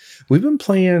continuing on. We've been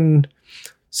playing.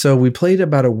 So we played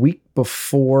about a week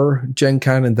before Gen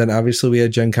Con, and then obviously we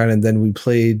had Gen Con, and then we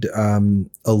played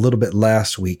a little bit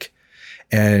last week.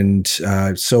 And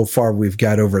so far we've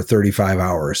got over 35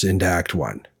 hours into Act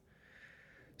 1.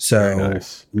 So very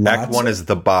nice. Act 1 is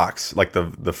the box, like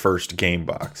the first game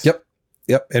box.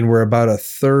 Yep. And we're about a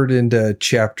third into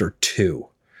Chapter 2.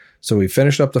 So we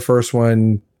finished up the first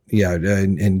one,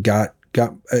 and we got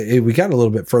a little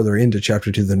bit further into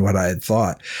Chapter 2 than what I had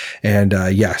thought. And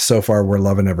so far we're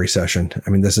loving every session.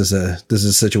 I mean, this is a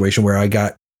situation where I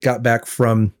got back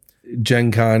from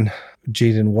Gen Con.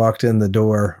 Jaden walked in the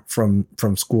door from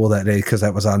school that day, because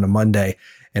that was on a Monday,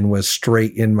 and was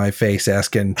straight in my face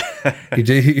asking. he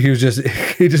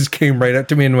just came right up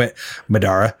to me and went,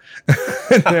 "Madara."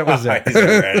 And that was it. He's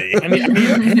ready. I need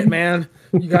a minute, man.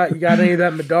 You got any of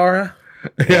that Madara?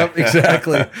 Yep,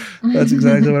 exactly. That's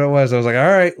exactly what it was. I was like, all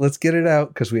right, let's get it out,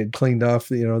 because we had cleaned off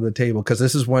the table, because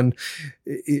this is when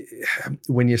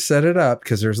you set it up,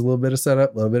 because there's a little bit of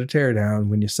setup, a little bit of tear down.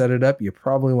 When you set it up, you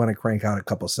probably want to crank out a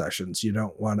couple sessions. You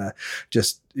don't want to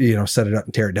just set it up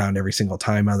and tear it down every single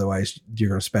time. Otherwise you're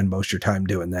going to spend most of your time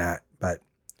doing that.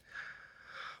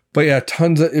 But yeah,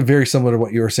 very similar to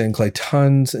what you were saying, Clay,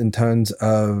 tons and tons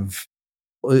of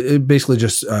basically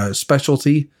just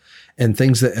specialty and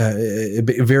things that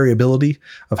variability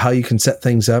of how you can set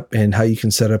things up and how you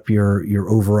can set up your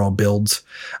overall builds.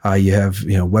 You have,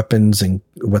 weapons and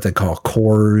what they call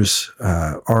cores,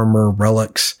 armor,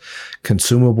 relics,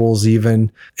 consumables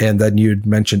even. And then you'd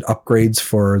mentioned upgrades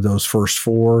for those first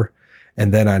 4.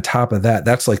 And then on top of that,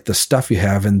 that's like the stuff you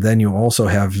have. And then you also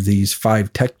have these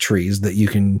 5 tech trees that you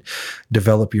can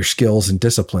develop your skills and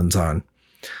disciplines on.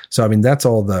 So, I mean, that's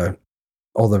all the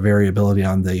variability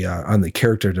on the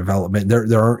character development.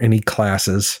 There aren't any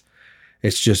classes,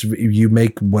 It's just you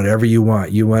make whatever you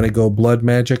want. You want to go blood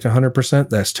magic 100%?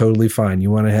 That's totally fine.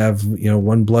 You want to have,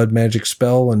 one blood magic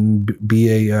spell and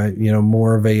be a,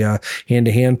 more of a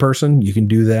hand-to-hand person? You can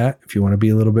do that. If you want to be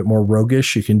a little bit more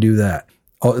roguish, you can do that.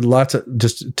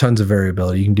 Just tons of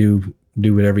variability. You can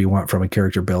do whatever you want from a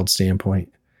character build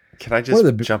standpoint. Can I just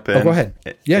jump in? Oh, go ahead.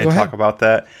 Yeah, and talk about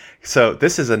that? So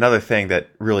this is another thing that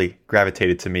really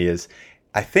gravitated to me is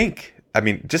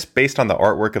just based on the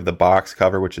artwork of the box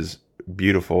cover, which is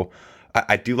beautiful,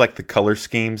 I do like the color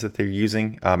schemes that they're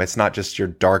using. It's not just your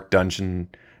dark dungeon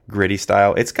gritty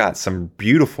style. It's got some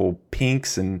beautiful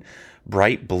pinks and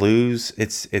bright blues.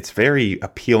 It's very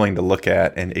appealing to look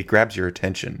at, and it grabs your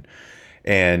attention.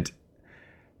 And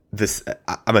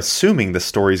I'm assuming the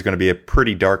story is going to be a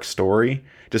pretty dark story,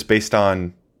 just based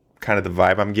on kind of the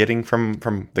vibe I'm getting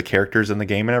from the characters in the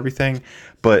game and everything.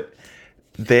 But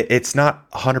it's not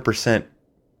 100%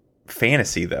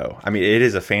 fantasy, though. I mean, it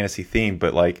is a fantasy theme,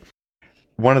 but like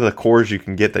one of the cores you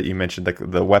can get that you mentioned,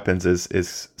 the weapons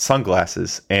is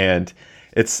sunglasses, and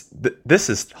this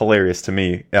is hilarious to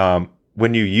me.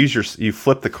 When you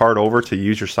flip the card over to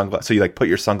use your sunglasses, so you like put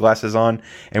your sunglasses on,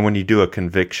 and when you do a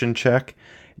conviction check,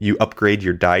 you upgrade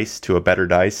your dice to a better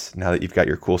dice. Now that you've got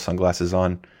your cool sunglasses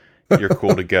on, you're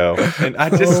cool to go. And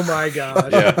oh my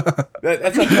gosh. Yeah.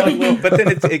 That's a funny little, but then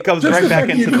it comes right back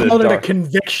into the called dark. It a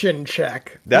conviction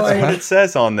check. That's what it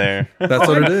says on there. That's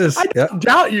what it is. I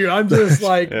doubt you. I'm just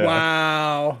like,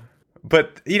 wow.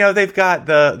 But they've got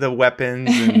the weapons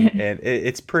and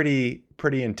it's pretty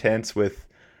intense with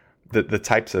the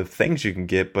types of things you can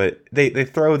get, but they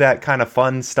throw that kind of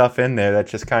fun stuff in there that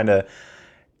just kind of,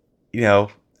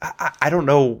 I don't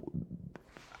know.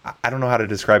 I don't know how to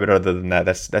describe it other than that.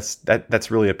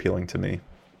 That's really appealing to me.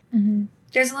 Mm-hmm.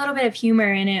 There's a little bit of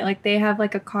humor in it. Like they have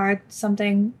like a card,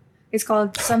 something. It's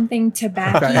called something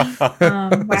tobacco.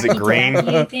 Is it green?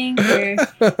 I think.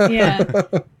 Yeah.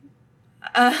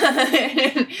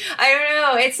 I don't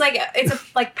know. It's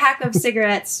a pack of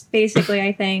cigarettes, basically.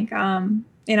 I think. And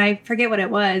I forget what it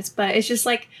was, but it's just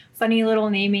like funny little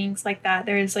namings like that.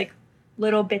 There's like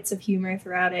little bits of humor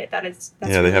throughout it. That's they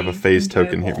really have a phase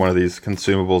enjoyable. token here. One of these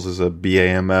consumables is a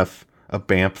BAMF, a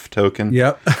BAMF token.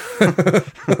 Yep.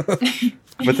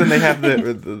 But then they have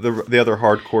the other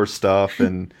hardcore stuff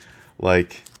and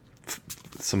like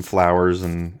some flowers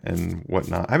and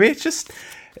whatnot. I mean, it's just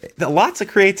lots of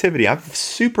creativity. I'm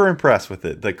super impressed with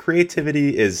it. The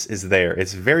creativity is there.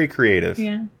 It's very creative.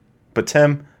 Yeah. But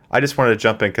Tim, I just wanted to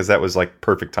jump in because that was like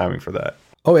perfect timing for that.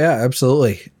 Oh yeah,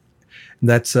 absolutely.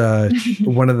 That's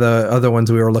one of the other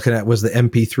ones we were looking at was the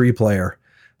MP3 player.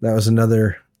 That was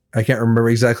another. I can't remember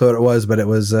exactly what it was, but it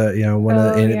was one of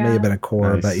the. And it may have been a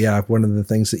core, Nice. but yeah, one of the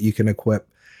things that you can equip.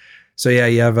 So yeah,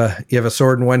 you have a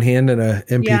sword in one hand and a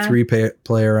MP3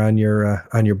 player on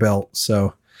your belt.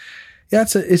 So yeah,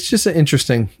 it's just an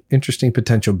interesting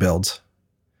potential builds.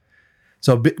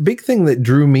 So big thing that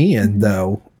drew me in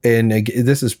though, and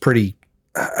this is pretty.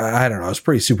 I don't know. It's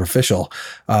pretty superficial.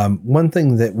 One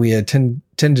thing that we had tended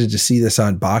to see this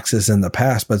on boxes in the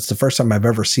past, but it's the first time I've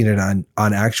ever seen it on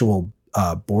actual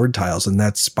board tiles, and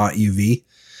that's Spot UV,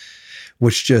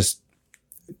 which just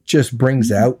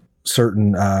brings out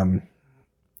certain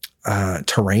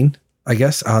terrain, I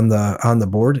guess, on the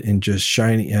board and just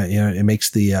shiny. It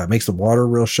makes the water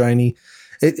real shiny.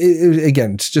 It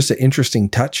again, it's just an interesting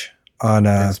touch on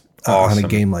on a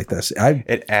game like this.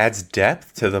 It adds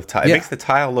depth to the tile. It makes the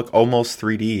tile look almost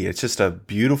 3D. It's just a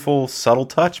beautiful, subtle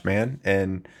touch, man.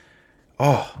 And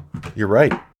you're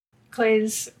right.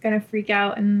 Clay's gonna freak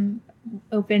out and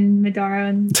open Madara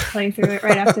and play through it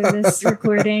right after this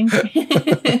recording.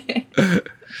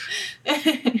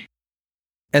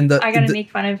 And I gotta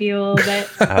make fun of you a little bit.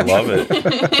 I love it.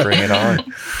 Bring it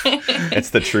on. It's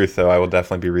the truth, though. I will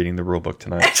definitely be reading the rule book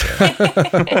tonight. So.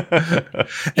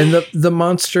 And the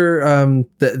monster,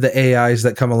 the AIs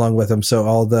that come along with them. So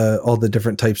all the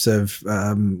different types of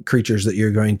creatures that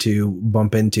you're going to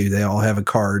bump into, they all have a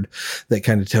card that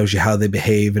kind of tells you how they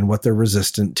behave and what they're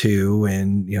resistant to,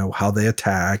 and how they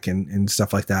attack and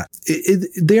stuff like that.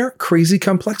 They aren't crazy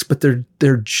complex, but they're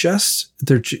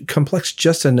complex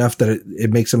just enough that it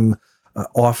makes them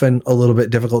often a little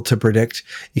bit difficult to predict.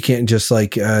 You can't just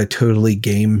totally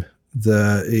game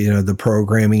the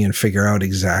programming and figure out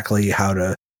exactly how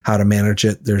to manage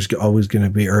it. There's always going to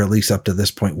be, or at least up to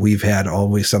this point, we've had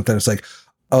always something. It's like,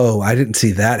 oh, I didn't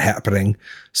see that happening.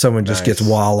 Someone just gets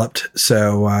walloped.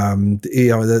 So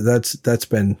that's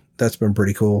been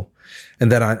pretty cool.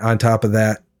 And then on top of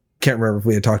that, can't remember if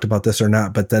we had talked about this or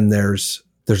not, but then there's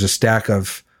a stack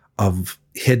of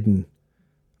hidden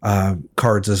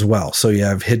cards as well. So you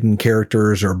have hidden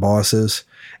characters or bosses,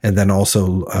 and then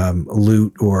also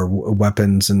loot or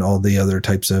weapons and all the other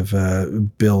types of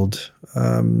build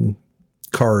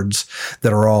cards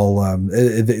that are all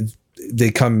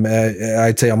they come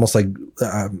I'd say almost like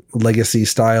legacy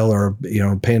style, or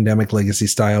pandemic legacy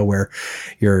style, where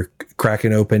you're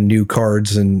cracking open new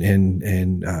cards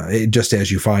and just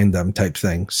as you find them type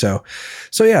thing. So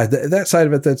yeah, that side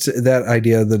of it, that's that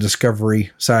idea, the discovery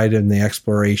side and the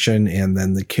exploration, and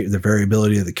then the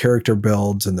variability of the character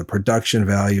builds and the production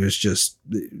value is just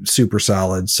super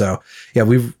solid. So yeah,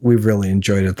 we've really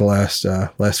enjoyed it the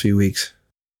last few weeks.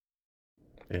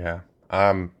 Yeah,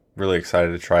 I'm really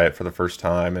excited to try it for the first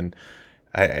time, and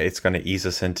it's going to ease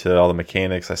us into all the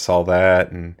mechanics. I saw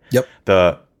that, and yep.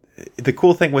 The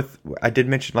cool thing with, I did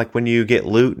mention, like when you get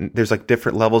loot, there's like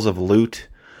different levels of loot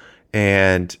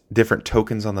and different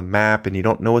tokens on the map, and you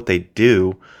don't know what they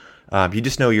do. You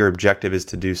just know your objective is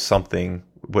to do something,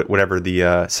 whatever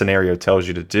the scenario tells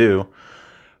you to do.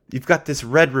 You've got this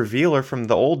red revealer from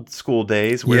the old school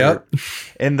days where yep.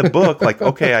 in the book, like,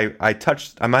 okay,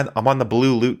 I'm on the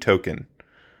blue loot token.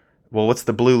 Well, what's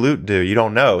the blue loot do? You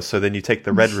don't know. So then you take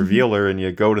the red revealer and you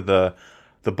go to the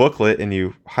booklet and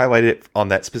you highlight it on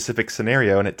that specific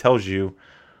scenario, and it tells you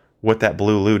what that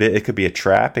blue loot is. It could be a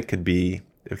trap. It could be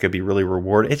really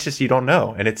rewarding. It's just, you don't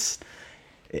know.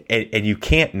 And you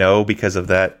can't know because of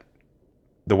that,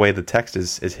 the way the text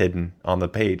is hidden on the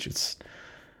page. It's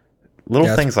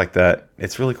little things like that.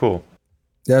 It's really cool.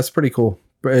 Yeah, it's pretty cool.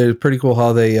 Pretty cool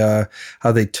how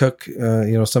they took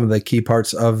some of the key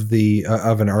parts of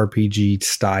of an RPG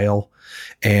style,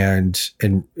 and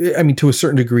I mean, to a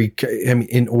certain degree, I mean,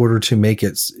 in order to make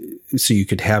it so you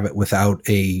could have it without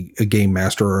a game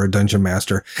master or a dungeon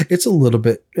master, it's a little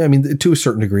bit, I mean, to a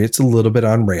certain degree, it's a little bit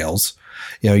on rails.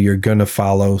 You're going to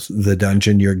follow the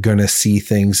dungeon. You're going to see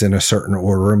things in a certain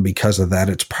order. And because of that,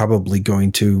 it's probably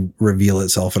going to reveal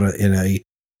itself in a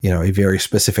very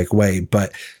specific way,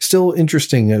 but still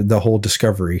interesting, the whole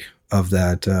discovery of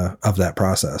that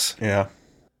process. Yeah.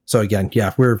 So again,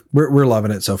 yeah, we're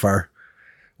loving it so far.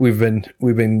 We've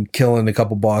been killing a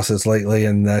couple bosses lately,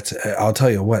 and I'll tell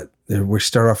you what, we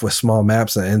start off with small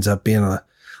maps and it ends up being a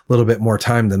little bit more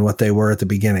time than what they were at the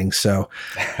beginning. So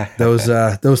those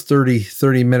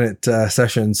 30 minute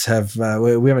sessions we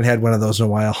haven't had one of those in a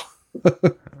while.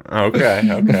 Okay.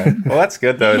 Well, that's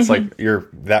good though. It's like you're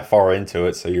that far into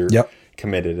it, so you're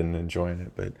committed and enjoying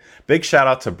it. But big shout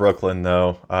out to Brooklyn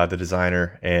though, the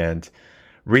designer, and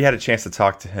we had a chance to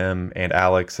talk to him and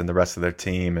Alex and the rest of their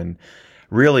team, and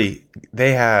really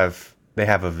they have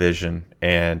a vision,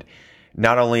 and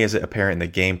not only is it apparent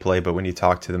in the gameplay, but when you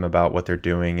talk to them about what they're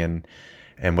doing and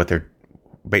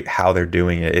how they're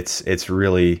doing it, it's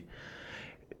really.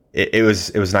 It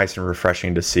was nice and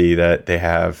refreshing to see that they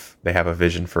have a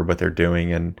vision for what they're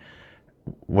doing and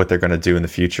what they're going to do in the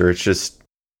future. It's just,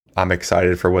 I'm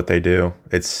excited for what they do.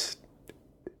 It's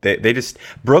they just,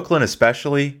 Brooklyn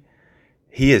especially,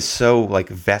 he is so like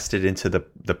vested into the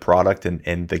product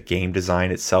and the game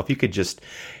design itself. You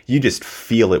just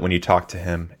feel it when you talk to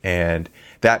him, and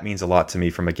that means a lot to me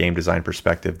from a game design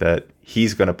perspective, that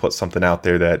he's going to put something out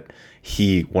there that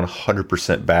he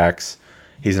 100% backs.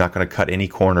 He's not going to cut any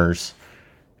corners,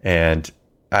 and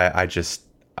I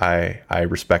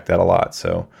respect that a lot.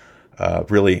 So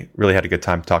really had a good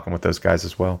time talking with those guys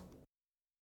as well.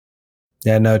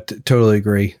 Yeah, no, totally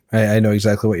agree. I know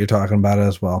exactly what you're talking about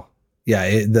as well. Yeah,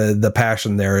 the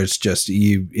passion there is just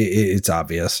it's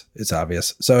obvious. It's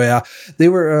obvious. So yeah, they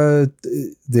were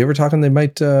talking they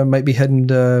might be heading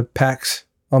to PAX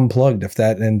Unplugged if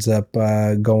that ends up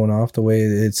going off the way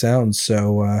it sounds.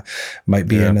 So might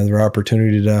be another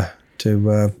opportunity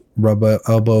to rub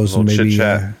elbows and maybe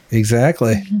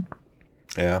exactly.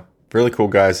 Yeah, really cool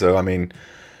guys though. I mean,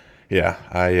 yeah,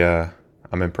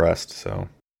 I'm impressed. So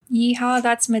yeehaw,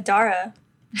 that's Madara.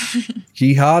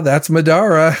 Yeehaw, that's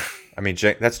Madara. I mean,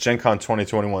 that's Gen Con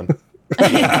 2021.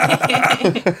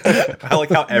 I like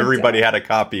how everybody had a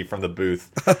copy from the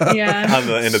booth. Yeah. On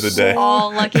the end of the day.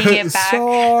 All looking it back.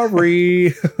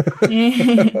 Sorry.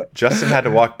 Justin had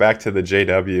to walk back to the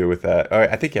JW with that.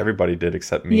 I think everybody did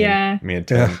except me. Yeah. Me and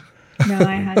Tim. Yeah. No,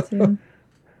 I had to.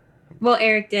 Well,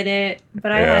 Eric did it,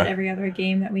 but I had every other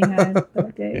game that we had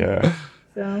that day. Yeah.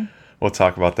 So we'll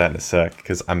talk about that in a sec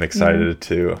because I'm excited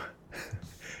too.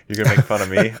 You're going to make fun of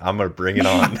me? I'm going to bring it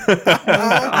on.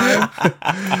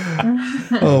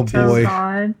 Oh, boy.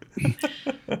 God.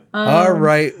 All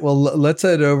right. Well, let's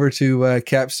head over to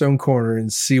Capstone Corner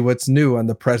and see what's new on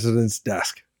the president's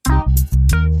desk.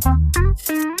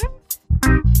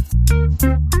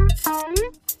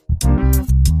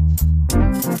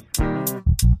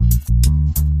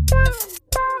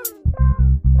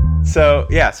 So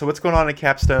what's going on in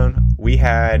Capstone? We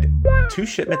had 2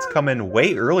 shipments come in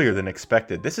way earlier than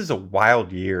expected. This is a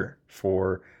wild year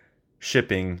for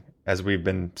shipping, as we've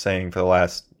been saying for the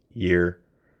last year,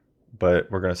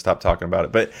 but we're going to stop talking about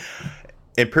it. But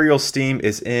Imperial Steam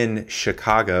is in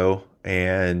Chicago,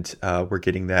 and we're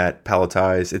getting that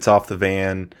palletized. It's off the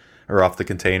van, or off the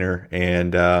container,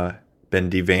 and been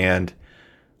devanned.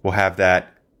 We'll have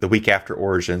that the week after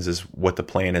Origins is what the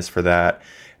plan is for that.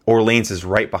 Orleans is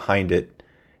right behind it,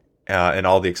 and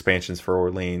all the expansions for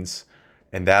Orleans.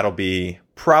 And that'll be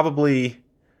probably...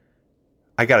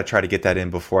 I got to try to get that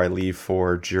in before I leave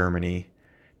for Germany,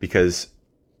 because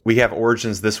we have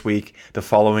Origins this week. The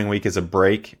following week is a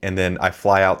break, and then I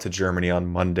fly out to Germany on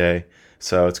Monday.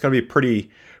 So it's going to be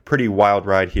pretty wild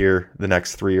ride here the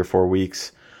next 3 or 4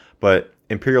 weeks. But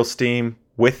Imperial Steam,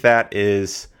 with that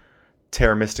is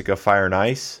Terra Mystica Fire and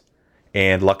Ice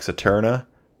and Lux Eterna.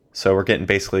 So we're getting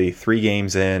basically 3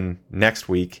 games in next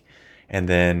week. And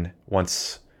then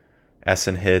once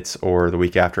Essen hits, or the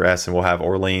week after Essen, we'll have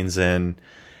Orleans in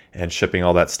and shipping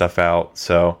all that stuff out.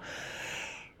 So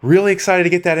really excited to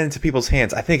get that into people's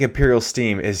hands. I think Imperial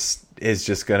Steam is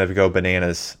just going to go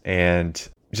bananas, and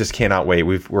just cannot wait.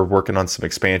 We're working on some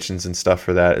expansions and stuff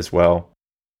for that as well.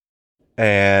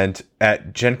 And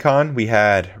at Gen Con, we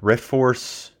had Rift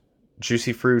Force,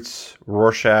 Juicy Fruits,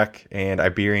 Rorschach, and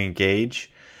Iberian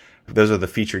Gauge. Those are the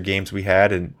featured games we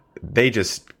had, and they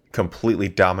just completely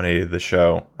dominated the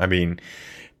show. I mean,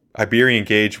 Iberian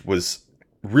Gauge was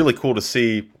really cool to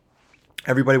see.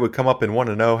 Everybody would come up and want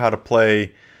to know how to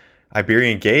play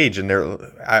Iberian Gauge, and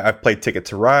I've played Ticket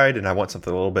to Ride, and I want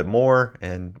something a little bit more.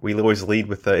 And we always lead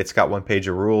with it's got 1 page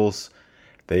of rules.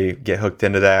 They get hooked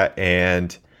into that,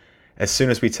 and as soon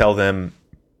as we tell them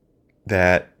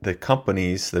that the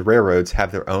companies, the railroads,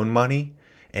 have their own money,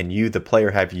 and you, the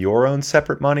player, have your own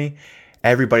separate money,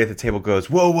 everybody at the table goes,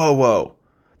 "Whoa, whoa, whoa!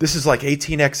 This is like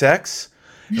 18XX."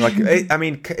 Like, I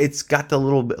mean, it's got the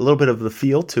little bit of the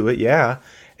feel to it, yeah.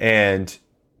 And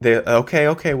they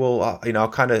okay, well, I'll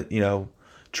kind of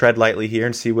tread lightly here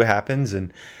and see what happens.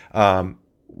 And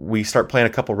we start playing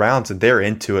a couple rounds, and they're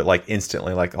into it like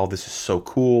instantly. Like, oh, this is so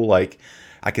cool! Like,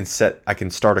 I can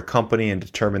start a company and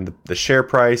determine the share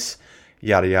price,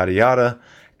 yada yada yada.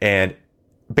 And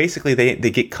basically, they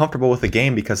get comfortable with the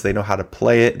game because they know how to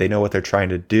play it. They know what they're trying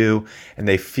to do, and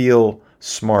they feel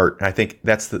smart. And I think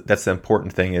that's the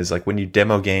important thing, is like when you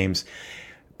demo games,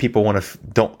 people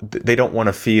don't want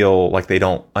to feel like they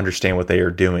don't understand what they are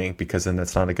doing, because then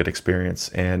that's not a good experience.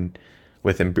 And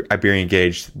with Iberian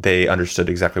Gauge, they understood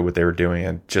exactly what they were doing,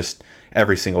 and just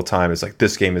every single time it's like,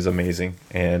 this game is amazing,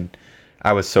 and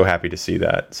I was so happy to see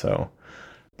that. So,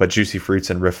 but Juicy Fruits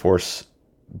and Rift Force,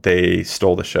 they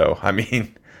stole the show. I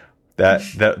mean,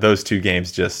 that those 2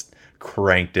 games just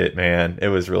cranked it, man. It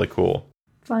was really cool.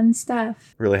 Fun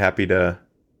stuff. Really happy to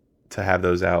have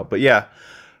those out. But yeah,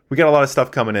 we got a lot of stuff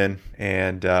coming in,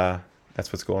 and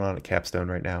that's what's going on at Capstone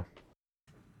right now.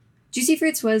 Juicy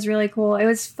Fruits was really cool. It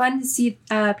was fun to see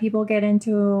people get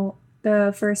into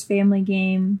the first family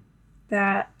game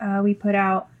that we put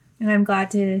out, and I'm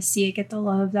glad to see it get the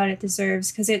love that it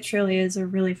deserves, because it truly is a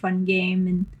really fun game.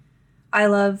 And I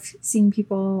love seeing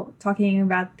people talking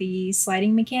about the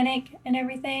sliding mechanic and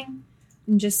everything,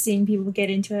 and just seeing people get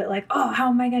into it like, oh, how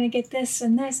am I going to get this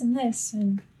and this and this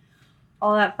and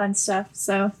all that fun stuff.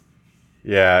 So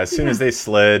yeah, as soon as they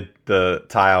slid the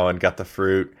tile and got the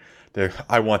fruit,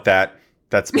 I want that.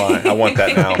 That's mine. I want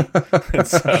that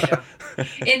now.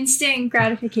 Instant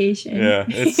gratification. Yeah,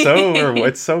 it's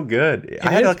so good.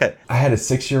 I had a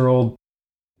 6-year-old,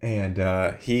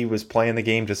 and he was playing the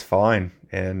game just fine.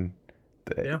 And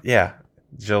yeah,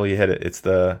 Jill, you hit it. It's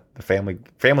the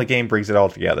family game brings it all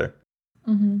together.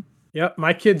 Mm-hmm. Yep,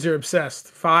 my kids are obsessed.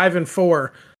 5 and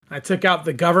 4. I took out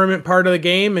the government part of the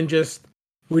game and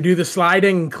we do the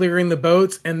sliding and clearing the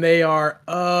boats, and they are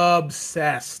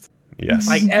obsessed. Yes.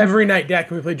 Like every night, Dad,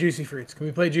 can we play Juicy Fruits? Can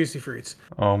we play Juicy Fruits?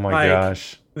 Oh my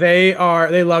gosh. They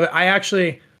love it.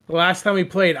 The last time we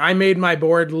played, I made my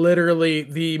board literally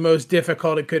the most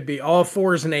difficult it could be. All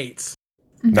 4s and 8s.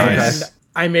 Nice. And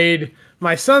I made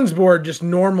my son's board just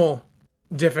normal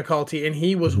difficulty, and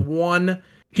he was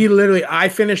I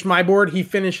finished my board, he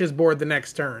finished his board the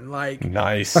next turn. Like,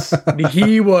 nice.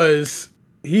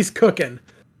 He's cooking.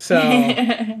 So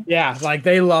yeah, like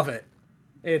they love it.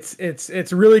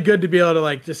 It's really good to be able to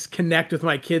like just connect with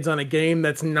my kids on a game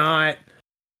that's not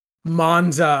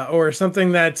Monza or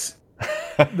something that's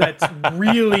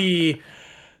really,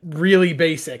 really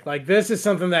basic. Like, this is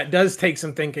something that does take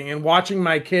some thinking, and watching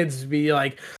my kids be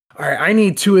like, all right, I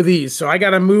need 2 of these, so I got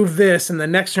to move this, and the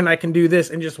next turn I can do this,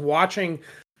 and just watching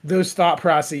those thought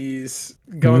processes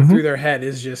going through their head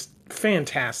is just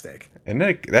fantastic. And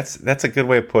that's a good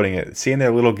way of putting it. Seeing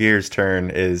their little gears turn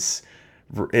is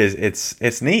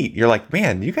it's neat. You're like,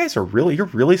 man, you guys you're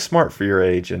really smart for your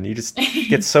age, and you just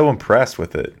get so impressed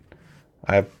with it.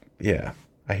 I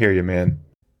hear you, man.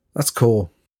 That's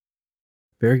cool.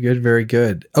 Very good, very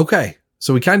good. Okay,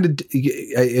 so we kind of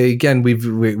again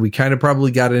we kind of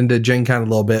probably got into Gen Con a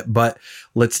little bit, but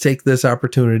let's take this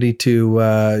opportunity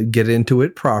to get into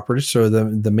it proper. So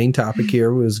the main topic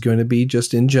here was going to be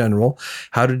just in general,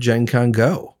 how did Gen Con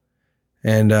go?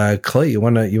 And Clay, you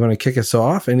want to kick us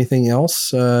off? Anything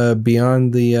else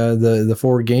beyond the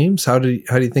 4 games? How do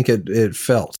you think it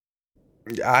felt?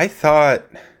 I thought,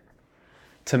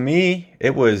 to me,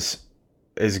 it was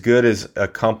as good as a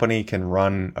company can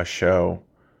run a show.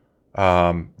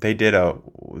 They did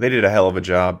a hell of a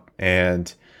job,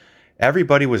 and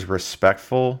everybody was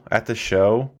respectful at the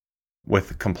show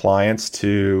with compliance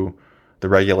to the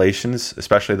regulations,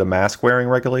 especially the mask wearing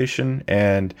regulation.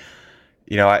 And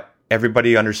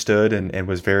everybody understood and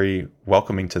was very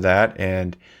welcoming to that,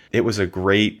 and it was a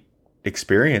great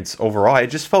experience overall. It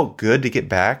just felt good to get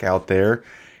back out there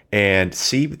and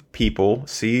see people,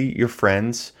 see your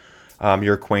friends,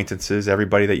 your acquaintances,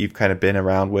 everybody that you've kind of been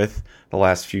around with the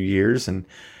last few years, and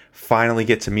finally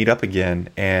get to meet up again.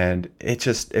 And it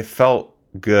felt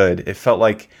good. It felt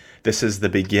like this is the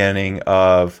beginning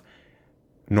of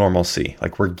normalcy.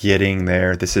 Like, we're getting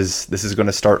there. This is going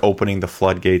to start opening the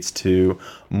floodgates to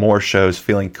more shows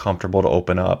feeling comfortable to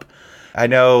open up. I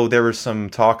know there was some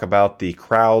talk about the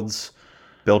crowds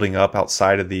building up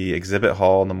outside of the exhibit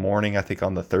hall in the morning, I think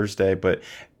on the Thursday, but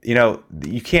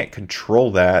you can't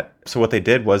control that. So what they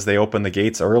did was they opened the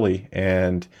gates early,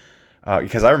 and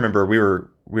because I remember we were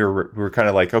kind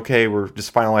of like, okay, we're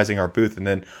just finalizing our booth, and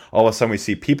then all of a sudden we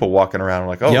see people walking around. We're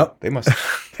like, oh, yep. they must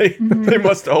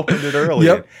have opened it early.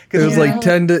 Yep. It was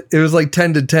like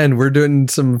 10 to 10. We're doing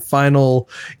some final,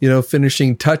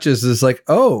 finishing touches. It's like,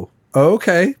 oh,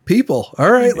 okay, people.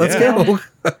 All right, let's go.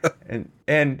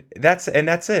 and that's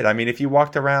it. I mean, if you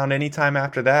walked around anytime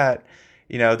after that,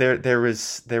 there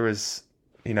was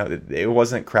it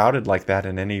wasn't crowded like that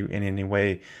in any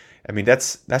way. I mean,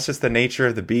 that's just the nature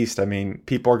of the beast. I mean,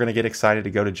 people are going to get excited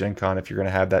to go to Gen Con if you're going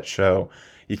to have that show.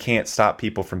 You can't stop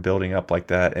people from building up like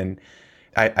that. And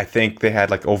I think they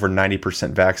had like over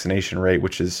 90% vaccination rate,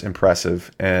 which is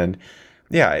impressive. And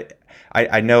yeah,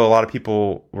 I know a lot of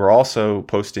people were also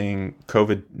posting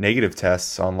COVID negative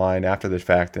tests online after the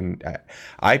fact. And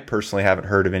I personally haven't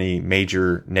heard of any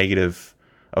major negative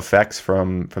effects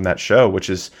from that show, which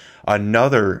is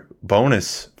another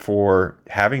bonus for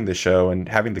having the show and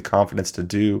having the confidence to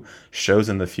do shows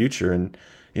in the future. And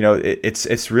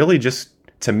it's really just,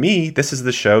 to me, this is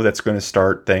the show that's going to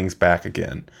start things back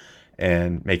again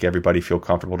and make everybody feel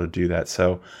comfortable to do that.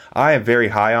 So I am very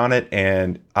high on it,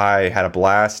 and I had a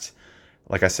blast.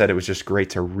 Like I said, it was just great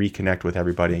to reconnect with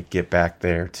everybody and get back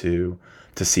there to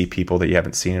see people that you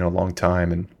haven't seen in a long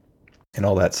time and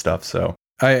all that stuff. So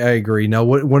I agree. Now,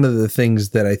 one of the things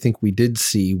that I think we did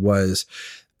see was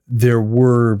there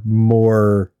were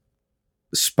more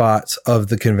spots of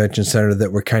the convention center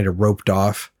that were kind of roped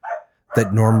off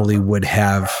that normally would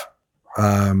have,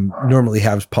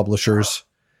 publishers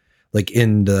like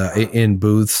in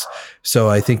booths. So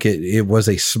I think it was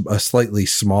a slightly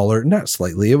smaller, not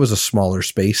slightly, it was a smaller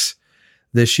space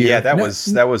this year. Yeah, that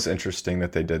was interesting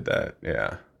that they did that.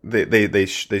 Yeah. They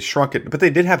shrunk it, but they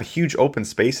did have huge open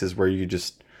spaces where you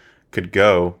just could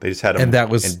go. They just had them, and that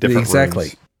was in different exactly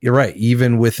rooms. You're right.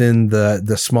 Even within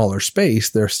the smaller space,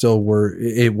 there still were.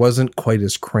 It wasn't quite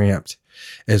as cramped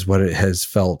as what it has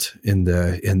felt in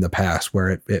the past,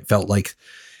 where it felt like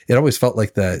it always felt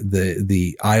like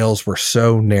the aisles were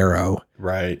so narrow,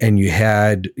 right? And you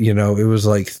had it was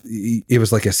like a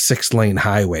 6-lane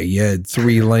highway. You had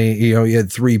 3 lane. You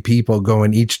had 3 people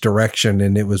going each direction,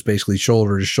 and it was basically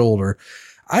shoulder to shoulder.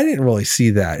 I didn't really see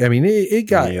that. I mean, it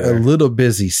got a little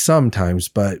busy sometimes,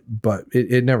 but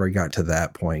it never got to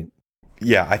that point.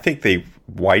 Yeah, I think they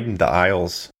widened the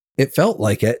aisles. It felt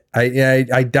like it.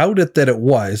 I doubt it that it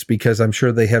was, because I'm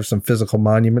sure they have some physical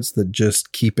monuments that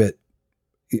just keep it,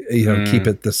 keep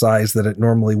it the size that it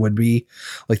normally would be,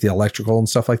 like the electrical and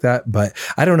stuff like that. But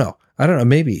I don't know.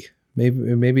 Maybe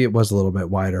it was a little bit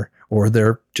wider, or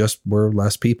there just were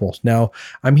less people. Now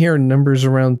I'm hearing numbers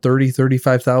around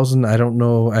 35,000. I don't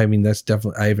know. I mean, that's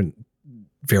definitely, I haven't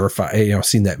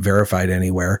seen that verified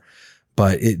anywhere,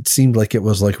 but it seemed like it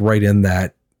was like right in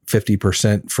that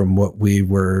 50% from what we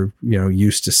were,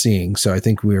 used to seeing. So I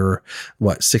think we were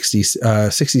 60,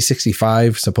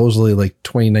 65, supposedly like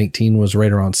 2019 was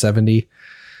right around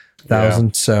 70,000.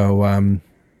 Yeah. So,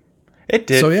 it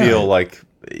did feel like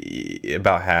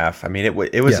about half. I mean, it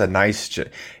was a nice,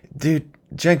 Dude,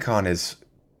 Gen Con is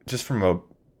just from a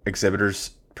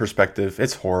exhibitor's perspective,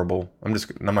 it's horrible. I'm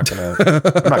not gonna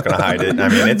hide it. I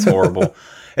mean, it's horrible.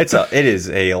 It is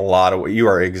a lot of,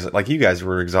 you guys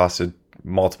were exhausted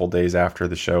multiple days after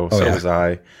the show. So was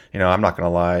I. I'm not gonna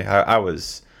lie. I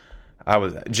was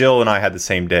Jill and I had the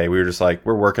same day. We were just like,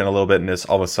 we're working a little bit, and this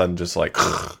all of a sudden just like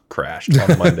crashed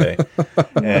on Monday.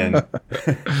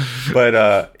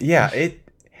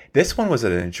 This one was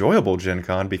an enjoyable Gen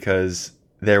Con because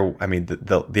the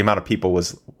amount of people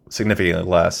was significantly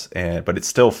less, but it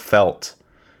still felt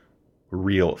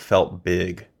real. It felt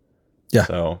big. Yeah.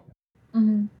 So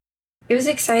it was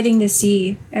exciting to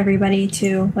see everybody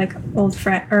too, like old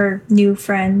friend or new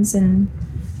friends, and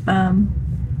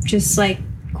just like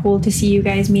cool to see you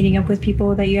guys meeting up with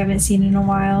people that you haven't seen in a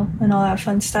while and all that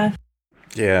fun stuff.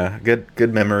 Yeah,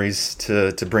 good memories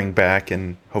to bring back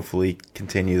and hopefully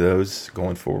continue those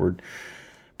going forward.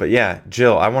 But yeah,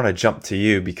 Jill, I want to jump to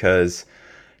you because,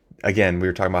 again, we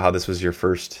were talking about how this was your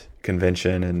first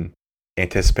convention and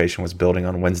anticipation was building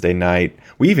on Wednesday night.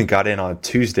 We even got in on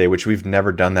Tuesday, which we've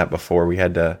never done that before. We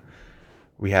had a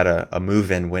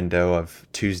move-in window of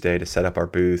Tuesday to set up our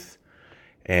booth.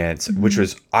 And which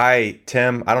was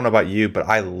Tim, I don't know about you, but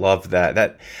I loved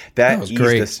that eased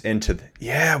great. us into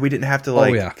we didn't have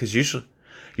to because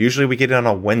usually we get in on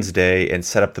a Wednesday and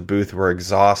set up the booth. We're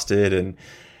exhausted and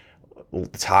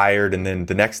tired, and then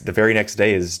the very next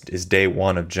day is day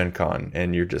one of Gen Con,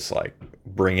 and you're just like,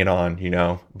 bring it on,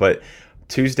 But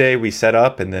Tuesday we set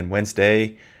up, and then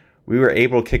Wednesday we were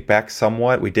able to kick back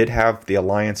somewhat. We did have the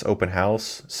Alliance open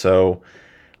house, so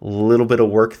a little bit of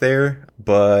work there,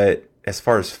 but as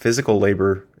far as physical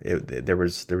labor, there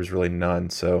was really none.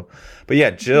 So, but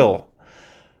yeah, Jill,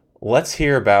 let's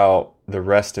hear about the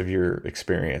rest of your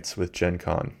experience with Gen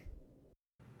Con.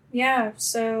 Yeah,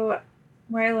 so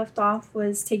where I left off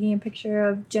was taking a picture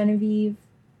of Genevieve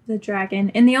the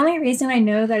dragon. And the only reason I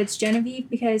know that it's Genevieve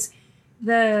because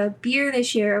the beer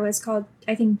this year was called,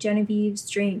 I think, Genevieve's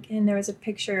Drink, and there was a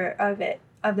picture of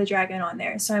the dragon on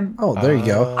there. So I'm there you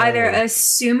go. Either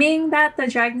assuming that the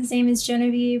dragon's name is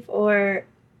Genevieve or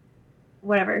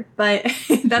whatever, but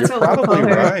that's You're what we'll call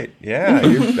probably her. Right. Yeah,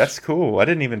 that's cool. I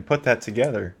didn't even put that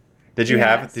together. Did you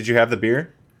have the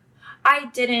beer? I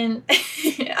didn't.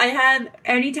 I had,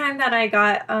 anytime that I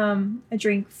got a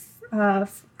drink,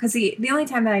 because the only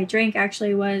time that I drank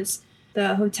actually was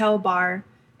the hotel bar,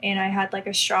 and I had like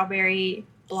a strawberry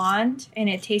blonde, and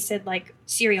it tasted like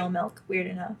cereal milk, weird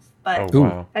enough. But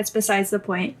wow. That's besides the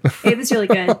point. It was really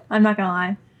good. I'm not gonna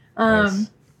lie. Nice.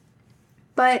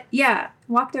 But yeah,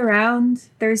 walked around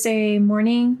Thursday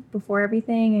morning before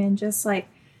everything and just like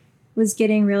was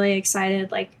getting really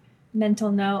excited, like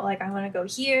mental note, like I want to go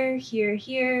here, here,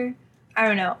 here. I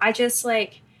don't know. I just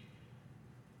like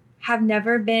have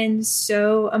never been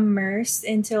so immersed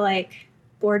into like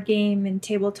board game and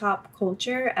tabletop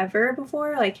culture ever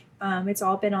before. Like it's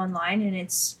all been online, and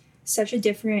it's such a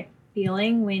different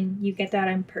feeling when you get that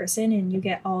in person and you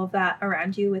get all of that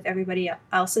around you with everybody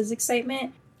else's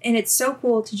excitement. And it's so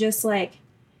cool to just like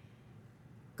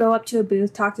go up to a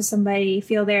booth, talk to somebody,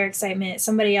 feel their excitement.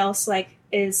 Somebody else like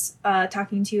is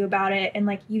talking to you about it, and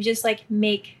like you just like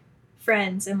make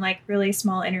friends and like really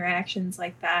small interactions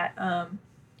like that. And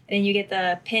then you get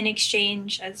the pin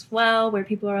exchange as well, where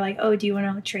people are like, oh, do you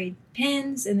want to trade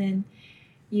pins? And then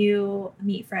you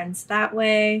meet friends that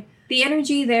way. The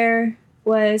energy there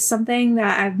was something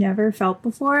that I've never felt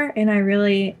before, and I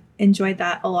really enjoyed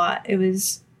that a lot. It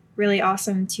was really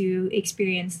awesome to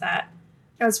experience that,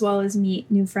 as well as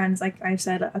meet new friends, like I've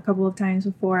said a couple of times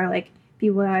before, like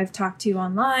people that I've talked to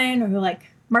online, or like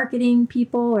marketing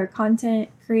people or content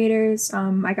creators.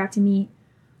 I got to meet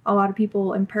a lot of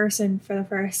people in person for the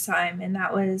first time, and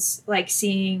that was like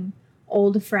seeing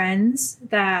old friends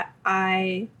that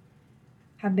I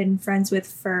have been friends with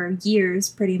for years,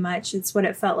 pretty much. It's what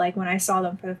it felt like when I saw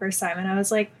them for the first time, and I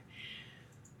was like,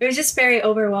 it was just very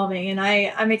overwhelming, and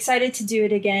I'm excited to do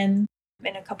it again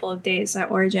in a couple of days at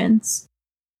Origins.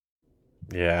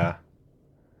 Yeah,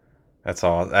 that's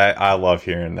all. I love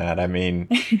hearing that. I mean,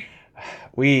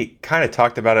 we kind of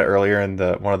talked about it earlier in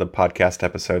one of the podcast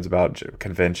episodes about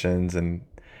conventions and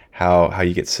how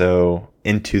you get so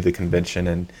into the convention.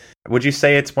 And would you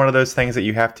say it's one of those things that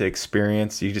you have to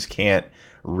experience? You just can't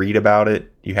read about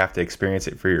it. You have to experience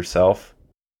it for yourself.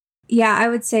 Yeah, I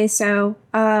would say so.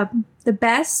 The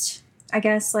best, I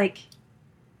guess, like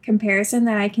comparison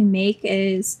that I can make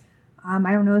is, I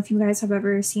don't know if you guys have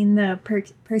ever seen the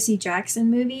Percy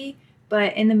Jackson movie,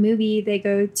 but in the movie they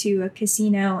go to a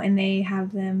casino and they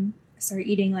have them start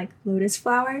eating like lotus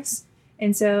flowers.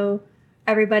 And so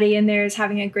everybody in there is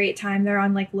having a great time. They're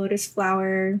on like Lotus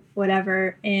Flower,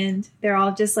 whatever, and they're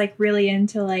all just like really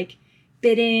into like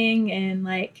bidding and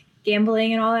like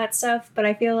gambling and all that stuff. But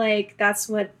I feel like that's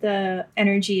what the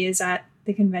energy is at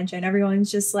the convention.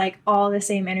 Everyone's just like all the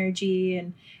same energy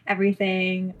and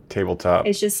everything. Tabletop.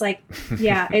 It's just like,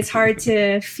 yeah, it's hard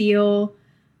to feel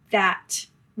that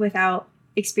without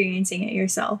experiencing it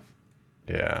yourself.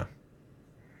 Yeah.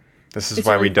 This is It's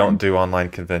why really we don't fun. do online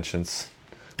conventions.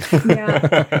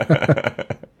 Yeah.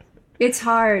 It's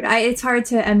hard. It's hard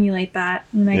to emulate that,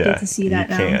 and I get to see that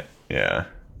you now. Can't. Yeah.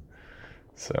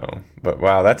 So, but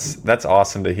wow, that's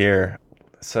awesome to hear.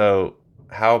 So,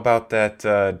 how about that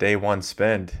day one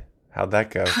spend? How'd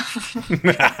that go?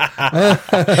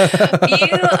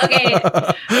 Okay.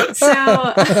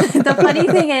 So the funny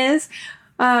thing is,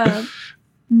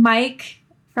 Mike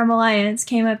from Alliance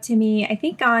came up to me, I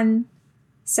think on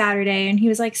Saturday, and he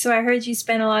was like, "So I heard you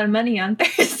spent a lot of money on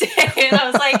Thursday," and I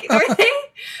was like, "Were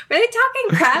they talking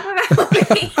crap about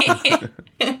me?"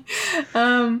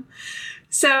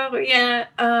 So yeah,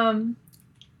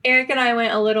 Eric and I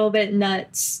went a little bit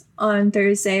nuts on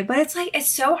Thursday, but it's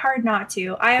so hard not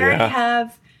to. I already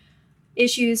have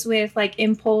issues with like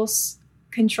impulse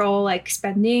control, like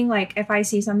spending. Like if I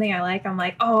see something I like, I'm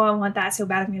like, oh, I want that so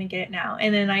bad, I'm gonna get it now.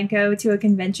 And then I go to a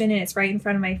convention and it's right in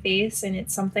front of my face and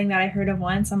it's something that I heard of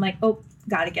once. I'm like, oh,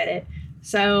 gotta get it.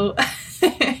 So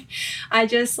I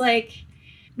just like,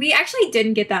 we actually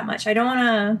didn't get that much. I don't want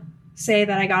to say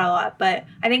that I got a lot, but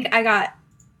I think I got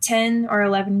 10 or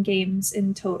 11 games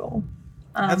in total.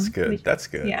 That's good. That's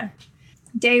good. Yeah.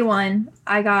 Day one,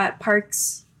 I got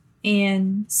Parks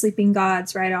and Sleeping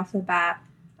Gods right off the bat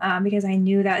because I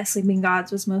knew that Sleeping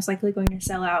Gods was most likely going to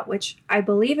sell out, which I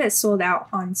believe it sold out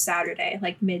on Saturday,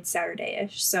 like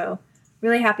mid-Saturday-ish. So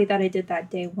really happy that I did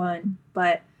that day one.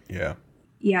 But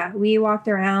yeah, we walked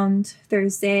around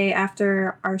Thursday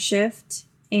after our shift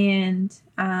and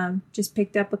just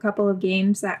picked up a couple of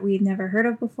games that we'd never heard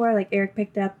of before. Like Eric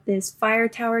picked up this Fire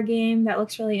Tower game that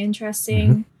looks really interesting.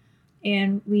 Mm-hmm.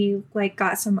 And we like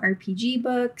got some RPG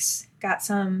books, got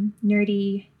some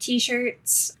nerdy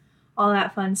t-shirts, all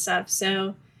that fun stuff.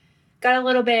 So got a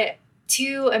little bit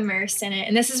too immersed in it.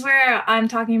 And this is where I'm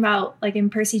talking about like in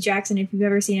Percy Jackson, if you've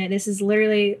ever seen it, this is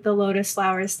literally the Lotus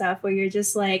Flower stuff where you're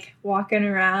just like walking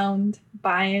around,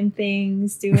 buying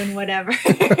things, doing whatever.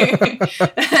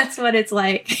 That's what it's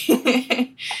like.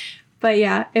 But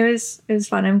yeah, it was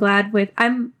fun. I'm glad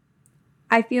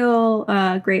I feel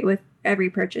great with every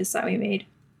purchase that we made.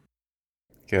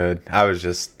 Good. I was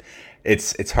just,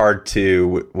 it's hard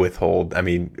to withhold. I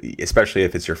mean, especially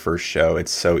if it's your first show,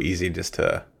 it's so easy just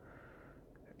to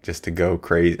go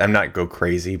crazy. I'm not go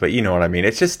crazy, but you know what I mean.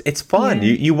 It's fun.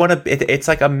 Yeah. You want to. It's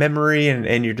like a memory,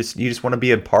 and you just want to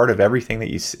be a part of everything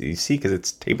that you see because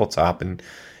it's tabletop, and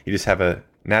you just have a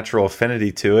natural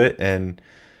affinity to it. And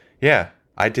yeah,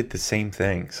 I did the same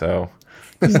thing. So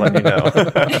just let you know.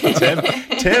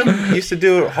 Tim used to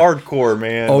do it hardcore,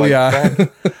 man. Oh yeah.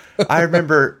 I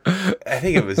remember. I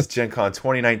think it was Gen Con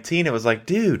 2019. It was like,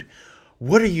 dude,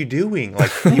 what are you doing?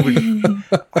 Like,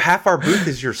 half our booth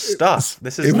is your stuff.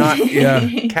 This is not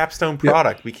Capstone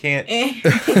product. We can't.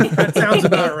 That sounds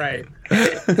about right.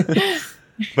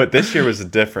 But this year was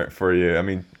different for you. I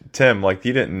mean, Tim, like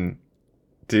you didn't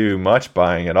do much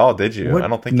buying at all, did you? What? I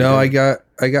don't think. No, you did.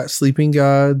 I got Sleeping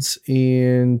Gods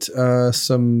and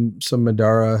some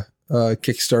Madara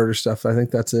Kickstarter stuff. I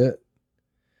think that's it.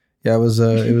 Yeah, it was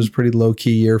a pretty low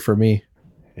key year for me.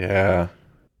 Yeah.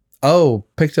 Oh,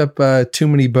 picked up Too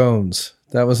Many Bones.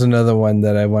 That was another one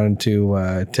that I wanted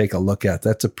to take a look at.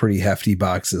 That's a pretty hefty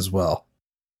box as well.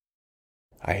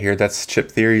 I hear that's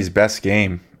Chip Theory's best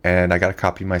game, and I got a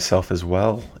copy myself as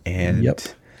well. And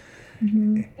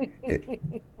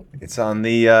it's on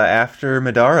the after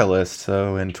Madara list.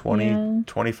 So in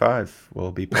 2025,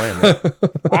 we'll be playing that.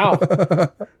 Wow.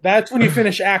 That's when you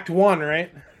finish Act 1,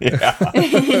 right? Yeah.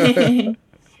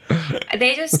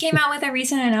 They just came out with a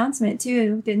recent announcement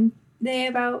too, didn't they,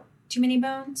 about Too Many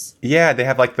Bones? Yeah, they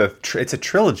have like it's a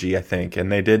trilogy, I think,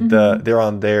 and they did they're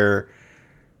on the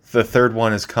third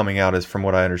one is coming out, as from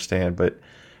what I understand, but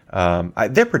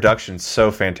their production's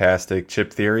so fantastic.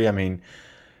 Chip Theory, I mean,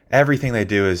 everything they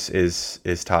do is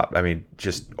top. I mean,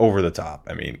 just over the top.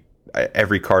 I mean,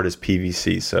 every card is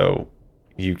PVC, so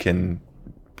you can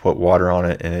put water on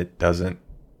it and it doesn't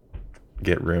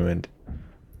get ruined.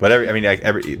 But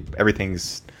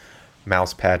everything's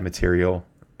mouse pad material.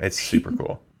 It's super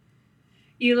cool.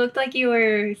 You looked like you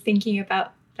were thinking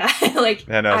about that. Like,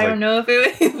 I don't know if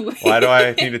it was... Why do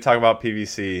I need to talk about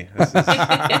PVC? This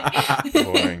is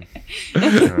boring.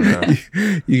 I don't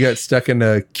know. You got stuck in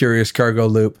a Curious Cargo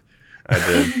loop. I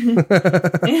did.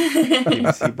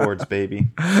 PVC boards, baby.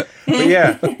 But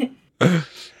yeah,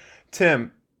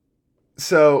 Tim.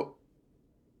 So,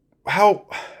 how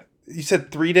you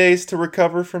said 3 days to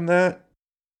recover from that?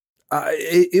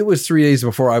 It was 3 days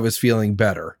before I was feeling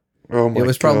better. Oh my god! It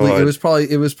was probably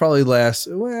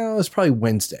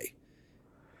Wednesday.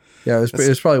 Yeah, it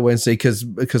was probably Wednesday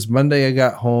because Monday I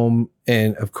got home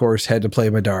and of course had to play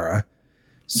Madara.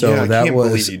 So yeah, I can't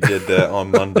believe you did that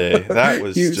on Monday. That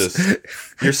was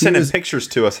you're sending pictures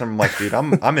to us. And I'm like, dude,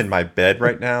 I'm in my bed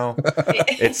right now.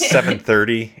 It's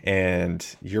 7:30 and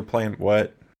you're playing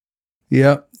what?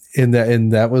 Yeah. And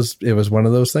it was one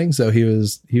of those things. So he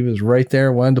was right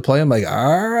there, wanted to play. I'm like,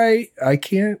 all right, I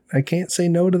can't say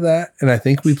no to that. And I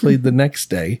think we played the next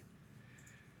day.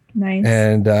 Nice.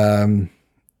 And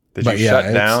did you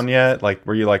shut down yet? Like,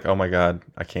 were you like, oh my God,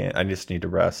 I can't, I just need to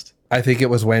rest? I think it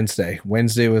was Wednesday.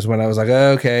 Wednesday was when I was like,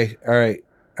 oh, okay, all right.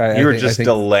 You were just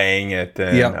delaying it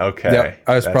then. Yep, okay. Yep.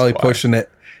 I was probably pushing it.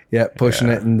 Yeah, pushing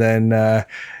it. And then, I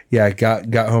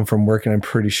got home from work and I'm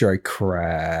pretty sure I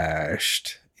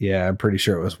crashed. Yeah, I'm pretty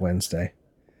sure it was Wednesday.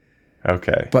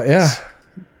 Okay. But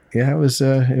it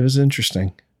was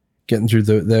interesting getting through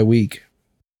the week.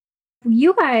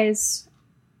 You guys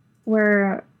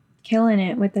were killing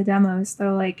it with the demos,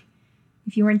 though. Like,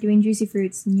 if you weren't doing Juicy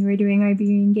Fruits and you were doing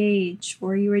Iberian Gauge,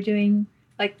 or you were doing,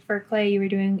 like for Clay, you were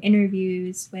doing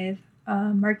interviews with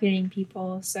marketing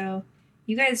people. So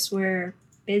you guys were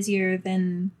busier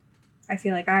than I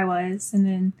feel like I was. And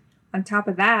then on top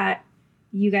of that,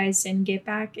 you guys didn't get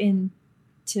back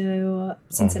into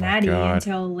Cincinnati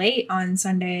until late on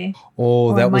Sunday.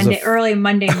 Oh, that was early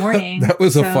Monday morning. That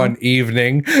was a fun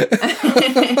evening.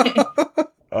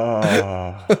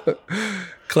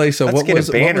 Clay, so let's get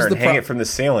a banner and hang it from the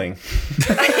ceiling.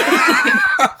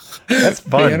 That's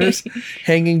fun.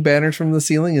 Hanging banners from the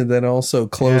ceiling, and then also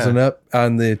closing up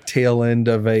on the tail end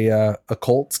of a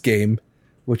Colts game,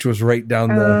 which was right down